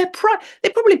 Where's their pride? They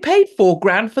probably paid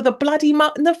 $4,000 for the bloody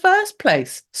mutt in the first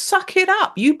place. Suck it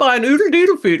up. You buy an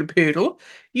oodle-doodle-foodle-poodle.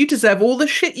 You deserve all the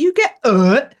shit you get.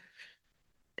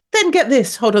 Then get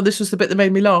this. Hold on, this was the bit that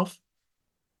made me laugh.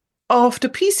 After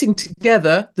piecing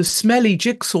together the smelly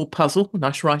jigsaw puzzle,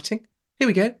 nice writing, here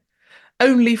we go,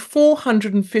 only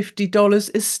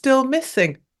 $450 is still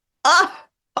missing.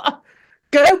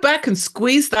 Go back and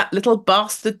squeeze that little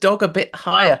bastard dog a bit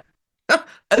higher.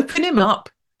 Open him up.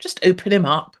 Just open him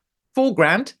up.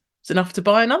 $4,000 is enough to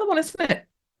buy another one, isn't it?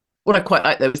 What I quite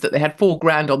like, though, is that they had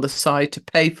 $4,000 on the side to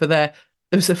pay for there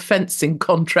was a fencing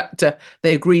contractor.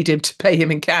 They agreed him to pay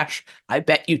him in cash. I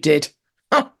bet you did.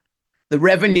 The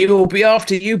revenue will be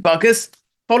after you, buggers,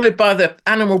 followed by the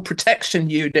animal protection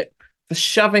unit for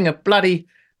shoving a bloody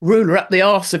ruler up the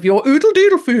arse of your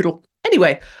oodle-doodle-foodle.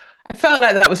 Anyway, I felt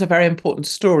like that was a very important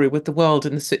story with the world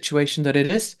in the situation that it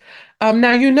is.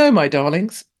 Now, you know, my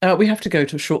darlings, we have to go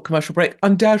to a short commercial break.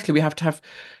 Undoubtedly, we have to have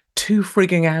 2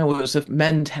 frigging hours of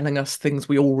men telling us things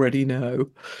we already know,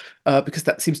 because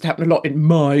that seems to happen a lot in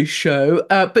my show.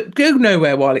 But go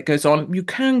nowhere while it goes on. You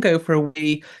can go for a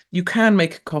wee, you can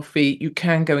make a coffee, you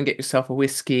can go and get yourself a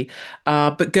whiskey,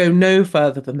 but go no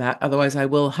further than that. Otherwise, I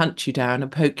will hunt you down and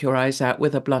poke your eyes out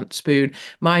with a blunt spoon.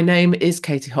 My name is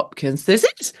Katie Hopkins. This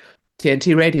is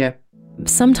TNT Radio.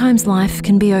 Sometimes life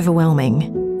can be overwhelming,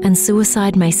 and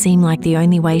suicide may seem like the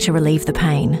only way to relieve the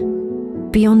pain.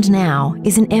 Beyond Now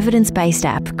is an evidence-based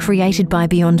app created by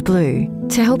Beyond Blue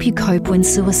to help you cope when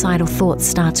suicidal thoughts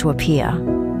start to appear.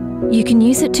 You can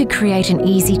use it to create an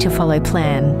easy-to-follow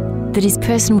plan that is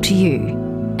personal to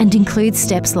you and includes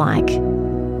steps like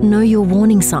know your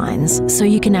warning signs so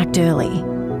you can act early,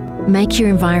 make your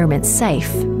environment safe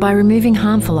by removing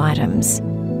harmful items,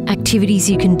 activities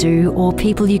you can do or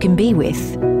people you can be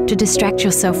with to distract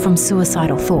yourself from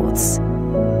suicidal thoughts,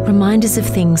 reminders of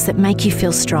things that make you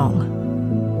feel strong.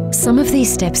 Some of these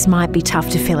steps might be tough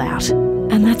to fill out,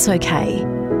 and that's okay.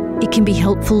 It can be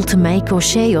helpful to make or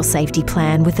share your safety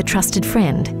plan with a trusted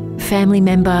friend, family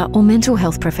member, or mental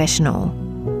health professional.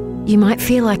 You might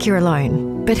feel like you're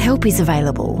alone, but help is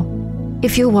available.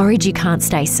 If you're worried you can't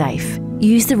stay safe,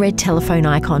 use the red telephone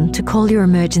icon to call your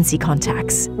emergency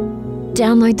contacts.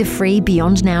 Download the free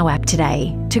Beyond Now app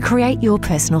today to create your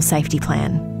personal safety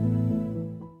plan.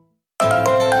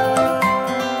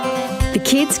 The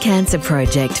Kids Cancer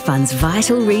Project funds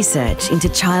vital research into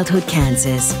childhood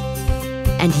cancers.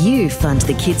 And you fund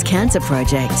the Kids Cancer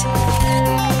Project.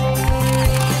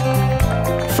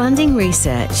 Funding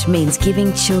research means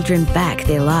giving children back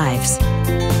their lives.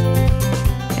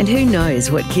 And who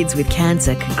knows what kids with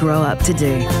cancer could grow up to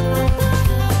do?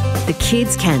 The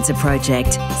Kids Cancer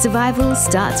Project. Survival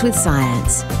starts with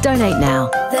science. Donate now.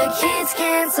 The Kids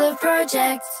Cancer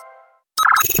Project.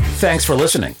 Thanks for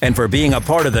listening and for being a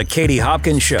part of the Katie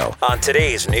Hopkins Show on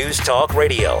today's News Talk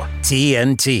Radio,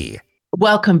 TNT.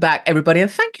 Welcome back, everybody,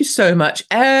 and thank you so much,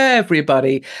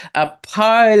 everybody,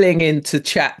 piling into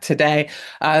chat today,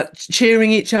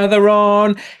 cheering each other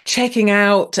on, checking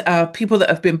out people that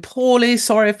have been poorly.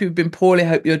 Sorry if you've been poorly.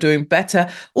 Hope you're doing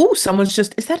better. Oh, someone's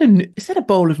just, is that a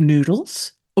bowl of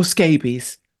noodles or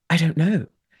scabies? I don't know.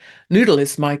 Noodle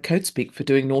is my code speak for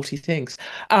doing naughty things.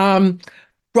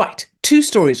 Right, two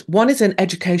stories. One is an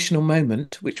educational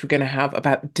moment, which we're going to have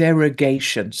about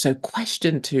derogation. So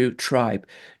question to Tribe,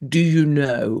 do you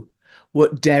know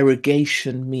what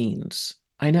derogation means?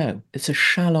 I know, it's a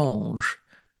challenge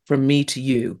from me to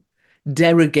you.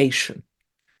 Derogation.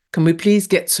 Can we please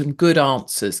get some good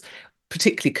answers,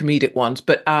 particularly comedic ones,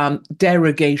 but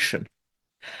derogation.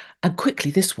 And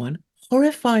quickly, this one,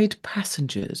 horrified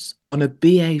passengers on a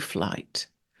BA flight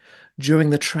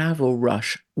during the travel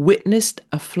rush witnessed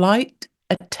a flight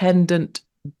attendant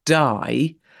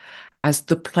die as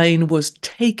the plane was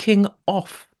taking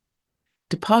off.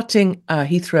 Departing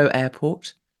Heathrow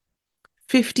Airport,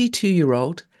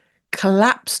 52-year-old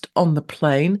collapsed on the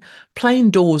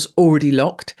plane doors already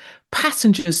locked,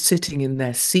 passengers sitting in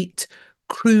their seat,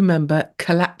 crew member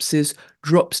collapses,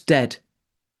 drops dead.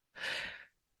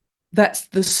 That's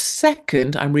the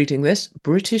second, I'm reading this,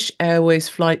 British Airways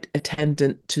flight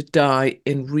attendant to die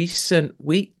in recent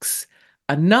weeks.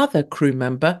 Another crew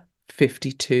member,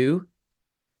 52,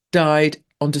 died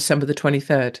on December the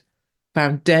 23rd,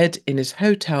 found dead in his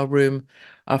hotel room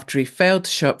after he failed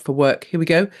to show up for work. Here we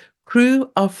go.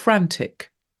 Crew are frantic.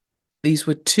 These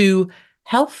were two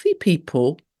healthy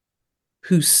people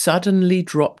who suddenly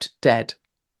dropped dead.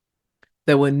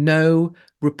 There were no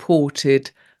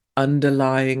reported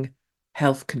underlying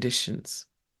health conditions.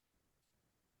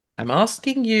 I'm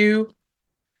asking you,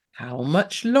 how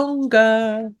much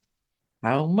longer?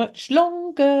 How much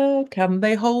longer can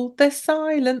they hold their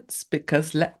silence?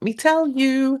 Because let me tell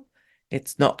you,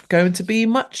 it's not going to be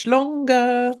much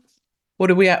longer. What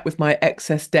are we at with my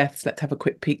excess deaths? Let's have a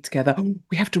quick peek together.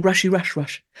 We have to rush.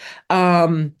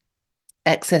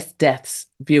 Excess deaths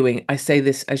viewing. I say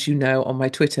this, as you know, on my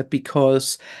Twitter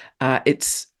because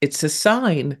it's a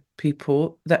sign,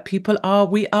 people, that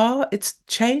it's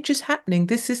change is happening.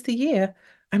 This is the year.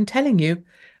 I'm telling you.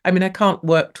 I mean, I can't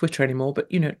work Twitter anymore,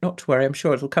 but not to worry. I'm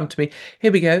sure it'll come to me.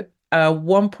 Here we go.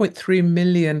 1.3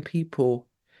 million people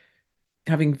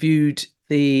having viewed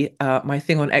the my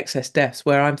thing on excess deaths,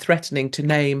 where I'm threatening to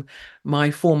name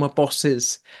my former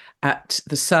bosses at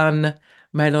The Sun,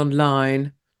 Mail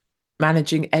Online,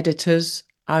 managing editors.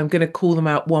 I'm going to call them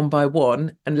out one by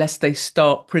one unless they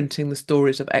start printing the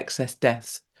stories of excess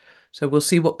deaths. So we'll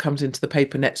see what comes into the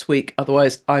paper next week.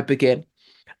 Otherwise, I begin.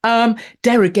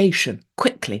 Derogation.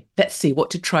 Quickly, let's see. What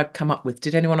did Tribe come up with?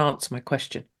 Did anyone answer my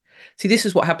question? See, this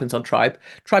is what happens on Tribe.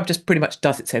 Tribe just pretty much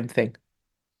does its own thing.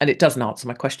 And it doesn't answer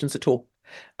my questions at all.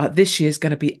 This year's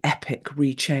going to be epic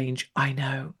rechange. I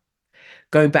know.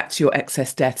 Going back to your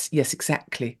excess deaths. Yes,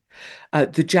 exactly.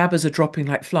 The jabbers are dropping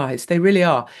like flies. They really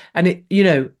are. And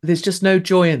there's just no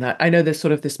joy in that. I know there's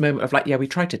sort of this moment of like, yeah, we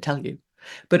tried to tell you.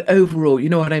 But overall, you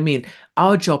know what I mean?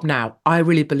 Our job now, I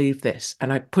really believe this,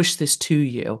 and I push this to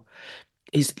you,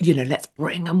 is, let's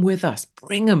bring them with us.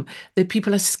 Bring them. The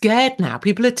people are scared now.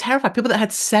 People are terrified. People that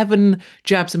had 7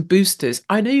 jabs and boosters.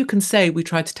 I know you can say we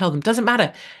tried to tell them. Doesn't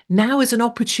matter. Now is an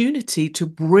opportunity to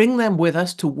bring them with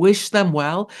us, to wish them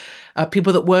well.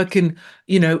 People that work in,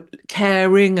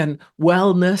 caring and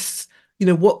wellness.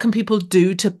 What can people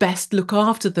do to best look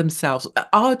after themselves?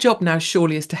 Our job now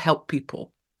surely is to help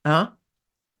people. Huh?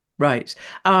 Right.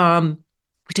 We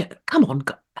don't, come on.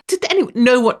 Did anyone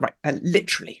know what? Right.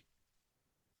 Literally.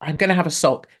 I'm going to have a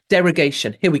sulk.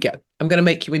 Derogation. Here we go. I'm going to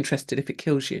make you interested if it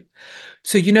kills you.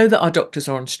 So you know that our doctors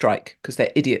are on strike because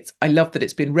they're idiots. I love that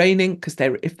it's been raining because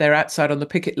if they're outside on the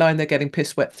picket line, they're getting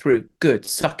piss wet through. Good.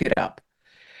 Suck it up.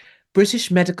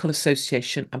 British Medical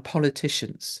Association and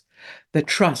politicians, the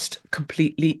trust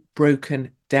completely broken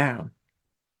down.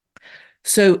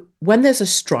 So when there's a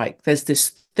strike, there's this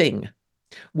thing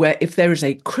where if there is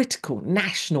a critical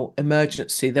national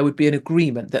emergency, there would be an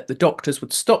agreement that the doctors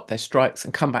would stop their strikes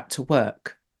and come back to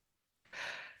work.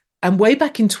 And way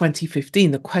back in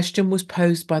 2015, the question was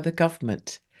posed by the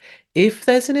government, if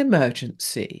there's an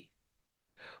emergency,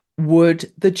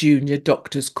 would the junior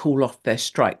doctors call off their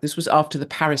strike? This was after the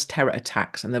Paris terror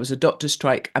attacks, and there was a doctor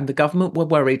strike, and the government were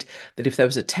worried that if there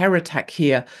was a terror attack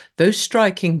here, those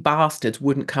striking bastards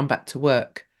wouldn't come back to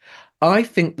work. I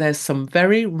think there's some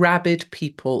very rabid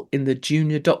people in the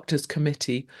junior doctors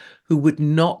committee who would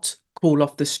not call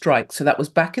off the strike. So that was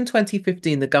back in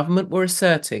 2015. The government were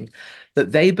asserting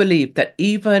that they believed that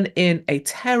even in a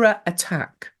terror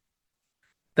attack,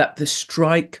 that the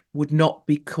strike would not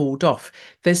be called off.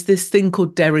 There's this thing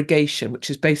called derogation, which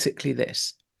is basically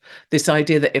this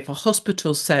idea that if a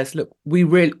hospital says, look, we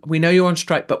know you're on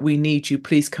strike, but we need you,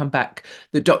 please come back.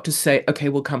 The doctors say, okay,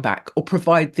 we'll come back, or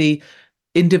provide the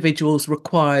individuals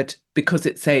required because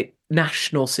it's a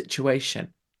national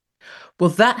situation.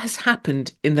 Well, that has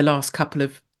happened in the last couple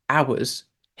of hours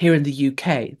here in the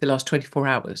UK, the last 24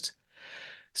 hours.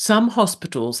 Some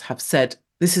hospitals have said,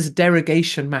 this is a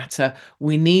derogation matter.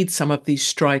 We need some of these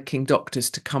striking doctors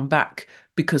to come back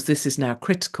because this is now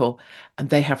critical, and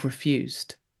they have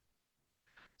refused.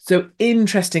 So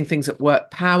interesting things at work,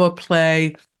 power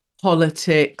play,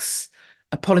 politics,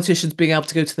 politicians being able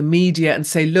to go to the media and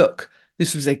say, look,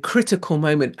 this was a critical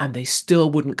moment, and they still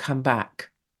wouldn't come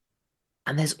back.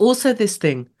 And there's also this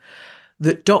thing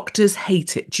that doctors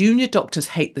hate it. Junior doctors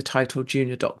hate the title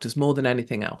junior doctors more than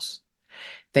anything else.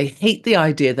 They hate the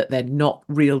idea that they're not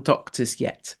real doctors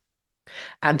yet.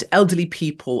 And elderly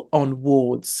people on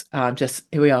wards,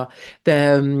 here we are,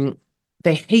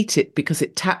 they hate it because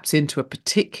it taps into a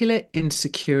particular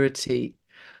insecurity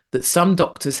that some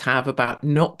doctors have about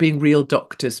not being real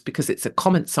doctors, because it's a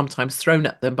comment sometimes thrown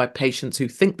at them by patients who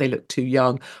think they look too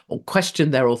young or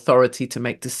question their authority to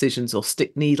make decisions or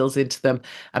stick needles into them.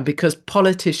 And because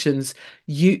politicians,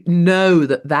 you know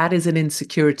that is an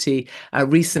insecurity.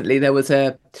 Recently, there was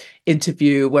a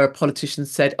interview where a politician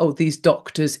said, oh, these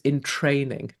doctors in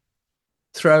training,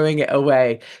 throwing it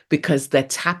away because they're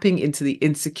tapping into the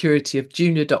insecurity of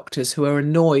junior doctors who are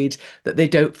annoyed that they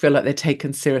don't feel like they're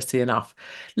taken seriously enough.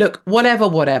 Look, whatever.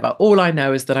 All I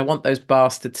know is that I want those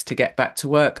bastards to get back to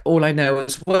work. All I know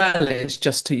as well is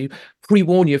just to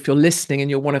pre-warn you, if you're listening and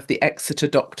you're one of the Exeter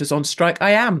doctors on strike,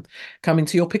 I am coming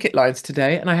to your picket lines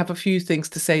today, and I have a few things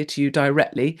to say to you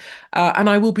directly, and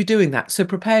I will be doing that. So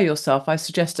prepare yourself. I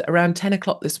suggest at around 10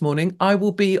 o'clock this morning, I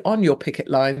will be on your picket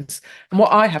lines. And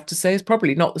what I have to say is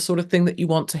probably not the sort of thing that you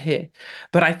want to hear.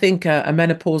 But I think a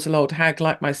menopausal old hag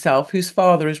like myself, whose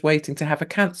father is waiting to have a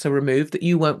cancer removed, that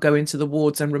you won't go into the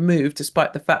wards and remove,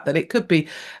 despite the fact that it could be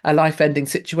a life-ending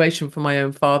situation for my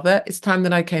own father. It's time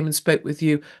that I came and spoke with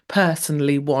you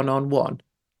personally, one-on-one.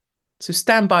 So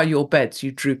stand by your beds,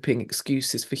 you drooping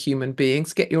excuses for human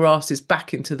beings. Get your asses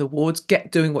back into the wards.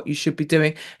 Get doing what you should be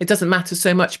doing. It doesn't matter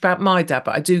so much about my dad,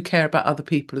 but I do care about other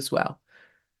people as well.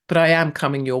 But I am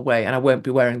coming your way, and I won't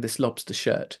be wearing this lobster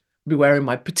shirt. I'll be wearing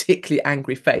my particularly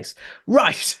angry face.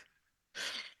 Right.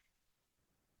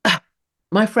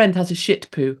 My friend has a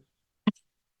shit poo.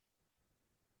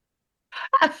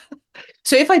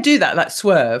 So if I do that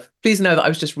swerve, please know that I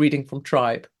was just reading from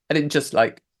Tribe. I didn't just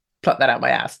pluck that out my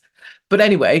ass. But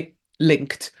anyway,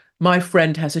 linked. My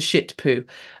friend has a shit poo.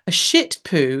 A shit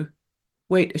poo.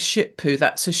 Wait, a shit poo.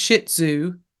 That's a shih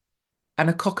tzu and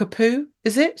a cockapoo,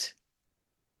 is it?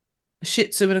 A shih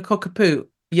tzu and a cockapoo.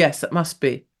 Yes, that must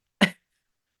be.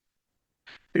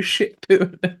 A shit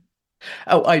poo.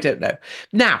 Oh, I don't know.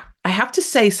 Now, I have to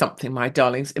say something, my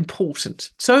darlings,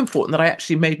 important. So important that I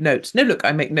actually made notes. No, look,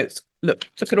 I make notes. Look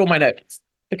at all my notes.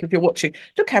 Look, if you're watching,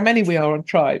 look how many we are on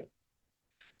Tribe.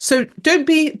 So don't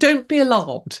be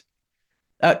alarmed.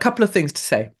 A couple of things to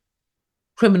say.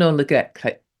 Criminal neglect,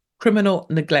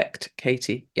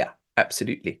 Katie. Yeah,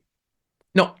 absolutely.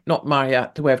 Not my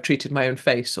the way I've treated my own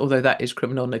face, although that is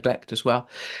criminal neglect as well.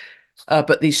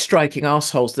 But these striking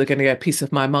assholes, they're going to get a piece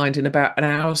of my mind in about an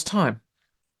hour's time.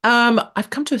 I've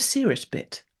come to a serious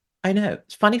bit. I know.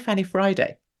 It's Funny Fanny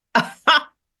Friday.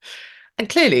 And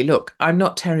clearly, look, I'm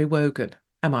not Terry Wogan,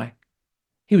 am I?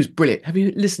 He was brilliant. Have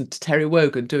you listened to Terry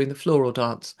Wogan doing the floral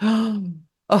dance?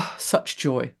 Oh, such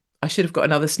joy. I should have got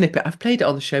another snippet. I've played it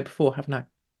on the show before, haven't I?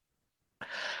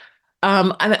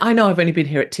 And I know I've only been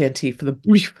here at TNT for the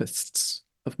briefest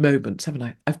of moments, haven't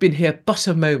I? I've been here but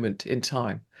a moment in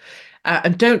time.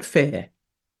 And don't fear,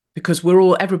 because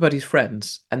everybody's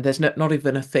friends, and there's not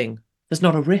even a thing. There's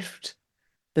not a rift.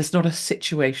 There's not a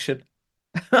situation.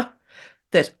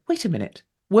 Wait a minute,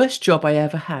 worst job I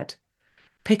ever had.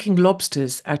 Picking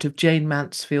lobsters out of Jane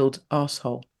Mansfield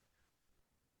arsehole.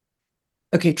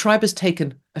 Okay, Tribe has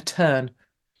taken a turn.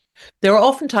 There are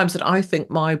often times that I think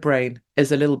my brain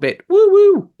is a little bit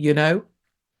woo-woo,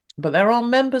 but there are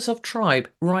members of Tribe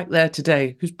right there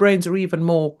today whose brains are even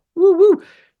more woo-woo.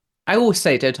 I always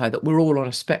say, don't I, that we're all on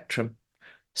a spectrum.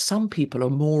 some people are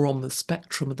more on the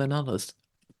spectrum than others.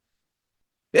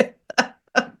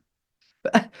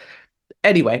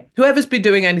 Anyway, whoever's been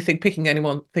doing anything, picking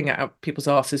anything out of people's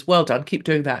asses, well done. Keep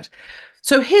doing that.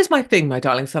 So here's my thing, my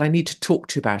darlings, that I need to talk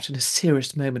to you about in a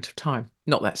serious moment of time.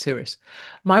 Not that serious.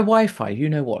 My Wi-Fi, you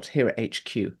know what, here at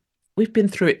HQ. We've been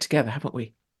through it together, haven't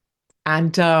we?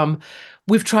 And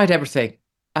we've tried everything.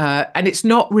 And it's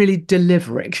not really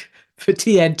delivering for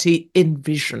TNT in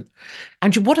vision.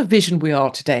 And what a vision we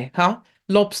are today, huh?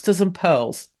 Lobsters and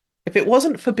pearls. If it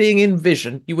wasn't for being in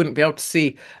vision, you wouldn't be able to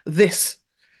see this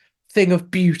thing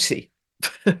of beauty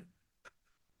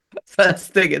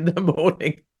first thing in the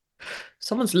morning.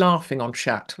 Someone's laughing on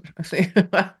chat.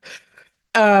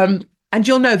 And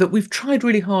you'll know that we've tried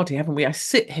really hard here, haven't we? I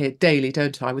sit here daily,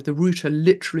 don't I, with the router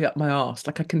literally up my arse.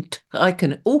 Like I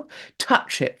can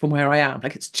touch it from where I am.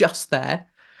 Like it's just there.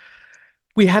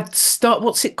 We had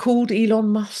what's it called? Elon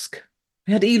Musk.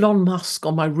 We had Elon Musk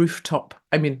on my rooftop.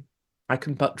 I mean, I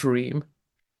can but dream.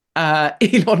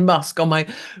 Elon Musk on my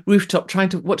rooftop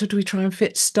what did we try and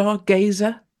fit?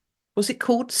 Stargazer? What's it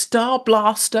called? Star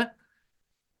Blaster?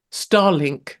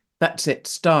 Starlink. That's it,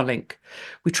 Starlink.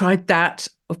 We tried that.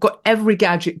 I've got every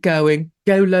gadget going.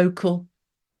 Go local.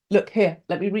 Look here,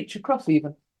 let me reach across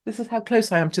even. This is how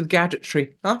close I am to the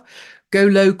gadgetry. Huh? Go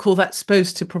local, that's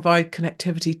supposed to provide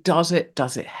connectivity. Does it?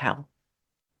 Does it? Hell.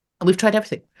 And we've tried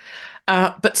everything.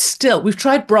 But still, we've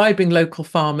tried bribing local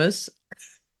farmers.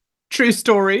 True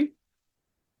story.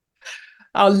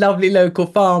 Our lovely local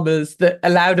farmers that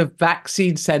allowed a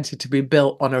vaccine centre to be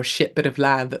built on a shit bit of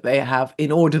land that they have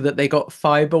in order that they got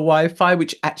fibre Wi-Fi,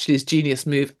 which actually is a genius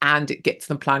move, and it gets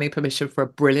them planning permission for a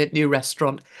brilliant new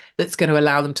restaurant that's going to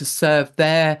allow them to serve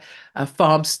their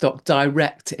farm stock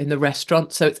direct in the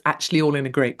restaurant. So it's actually all in a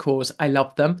great cause. I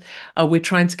love them. We're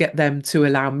trying to get them to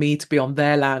allow me to be on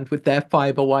their land with their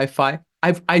fibre Wi-Fi.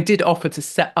 I did offer to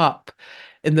set up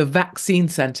in the vaccine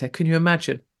centre. Can you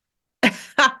imagine?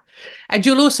 And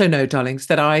you'll also know, darlings,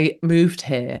 that I moved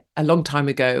here a long time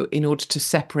ago in order to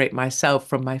separate myself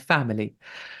from my family,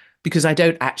 because I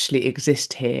don't actually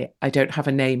exist here. I don't have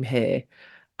a name here.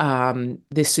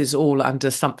 This is all under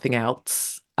something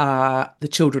else. The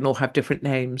children all have different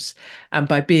names. And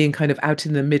by being kind of out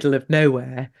in the middle of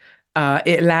nowhere,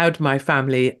 it allowed my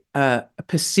family a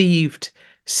perceived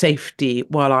safety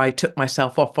while I took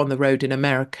myself off on the road in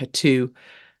America to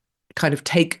kind of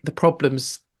take the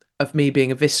problems of me being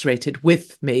eviscerated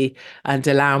with me and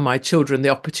allow my children the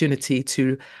opportunity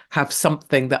to have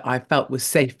something that I felt was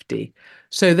safety.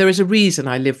 So there is a reason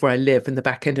I live where I live in the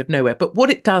back end of nowhere. But what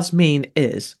it does mean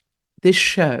is this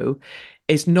show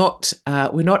is not,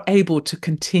 we're not able to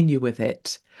continue with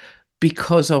it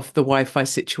because of the Wi-Fi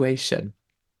situation.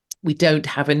 We don't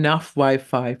have enough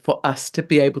Wi-Fi for us to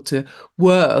be able to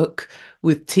work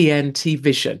with TNT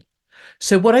Vision.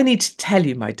 So what I need to tell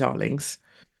you, my darlings,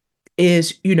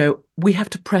 is, we have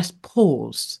to press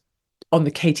pause on the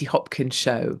Katie Hopkins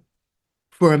show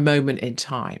for a moment in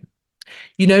time.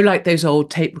 Like those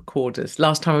old tape recorders.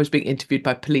 Last time I was being interviewed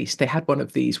by police, they had one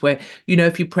of these where,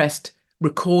 if you pressed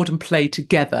record and play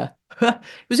together, it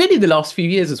was only the last few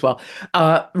years as well,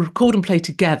 record and play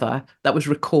together, that was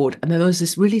record. And then there was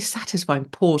this really satisfying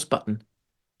pause button,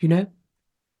 and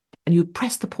you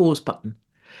press the pause button.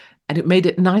 And it made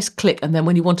it a nice click. And then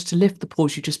when you wanted to lift the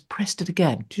pause, you just pressed it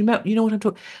again. Do you know what I'm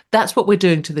talking? That's what we're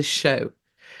doing to this show.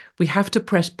 We have to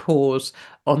press pause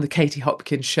on the Katie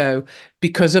Hopkins show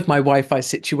because of my Wi-Fi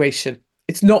situation.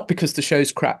 It's not because the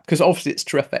show's crap, because obviously it's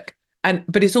terrific.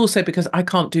 But it's also because I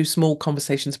can't do small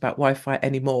conversations about Wi-Fi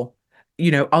anymore.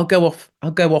 I'll go off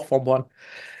on one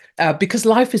because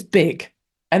life is big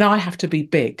and I have to be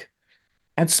big.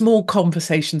 And small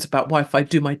conversations about Wi-Fi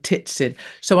do my tits in.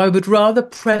 So I would rather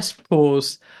press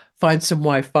pause, find some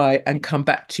Wi-Fi and come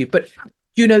back to you. But,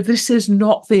 this is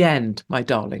not the end, my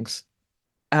darlings.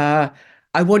 I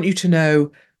want you to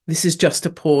know this is just a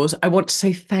pause. I want to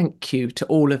say thank you to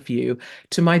all of you,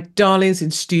 to my darlings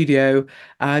in studio,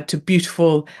 to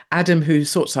beautiful Adam, who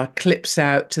sorts our clips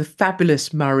out, to the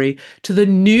fabulous Murray, to the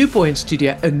new boy in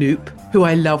studio, Anoop, who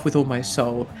I love with all my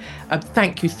soul.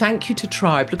 Thank you. Thank you to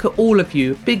Tribe. Look at all of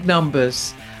you, big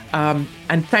numbers. And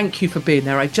thank you for being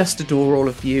there. I just adore all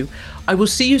of you. I will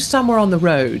see you somewhere on the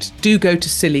road. Do go to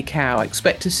Silly Cow. I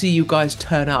expect to see you guys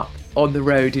turn up on the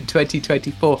road in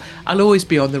 2024. I'll always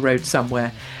be on the road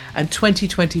somewhere. And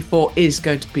 2024 is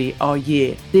going to be our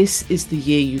year. This is the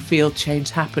year you feel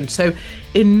change happen. So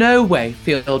in no way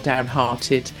feel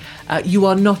downhearted. You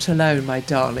are not alone, my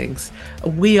darlings.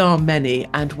 We are many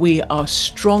and we are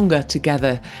stronger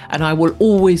together. And I will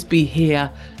always be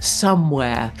here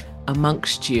somewhere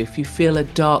amongst you. If you feel a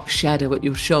dark shadow at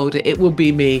your shoulder, it will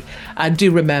be me. And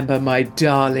do remember, my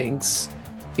darlings,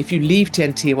 if you leave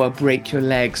TNT, it won't break your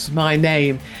legs. My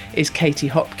name is Katie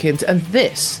Hopkins, and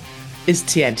this is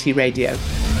TNT Radio.